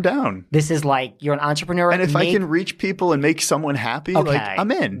talk. I'm down. This is you're an entrepreneur. And if I can reach people and make someone happy,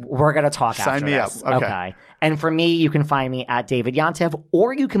 I'm in. We're going to talk after Sign me this. up. Okay. And for me, you can find me at David Yontef,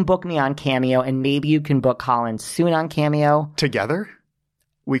 or you can book me on Cameo, and maybe you can book Colin soon on Cameo. Together?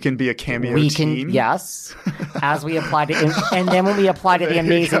 We can be a Cameo team? Yes. As we apply to, and then when we apply to The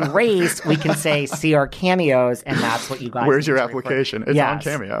Amazing Race, we can say, see our cameos, and that's what you guys Where's your application? It's on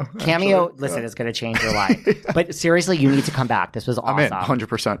Cameo. Cameo, listen, it's going to change your life. But seriously, you need to come back. This was awesome. I'm in,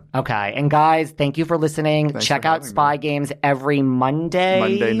 100%. Okay. And guys, thank you for listening. Thanks Check out Spy Games every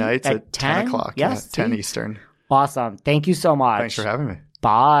Monday nights at 10 o'clock. Yes. 10 Eastern. Awesome. Thank you so much. Thanks for having me.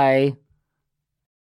 Bye.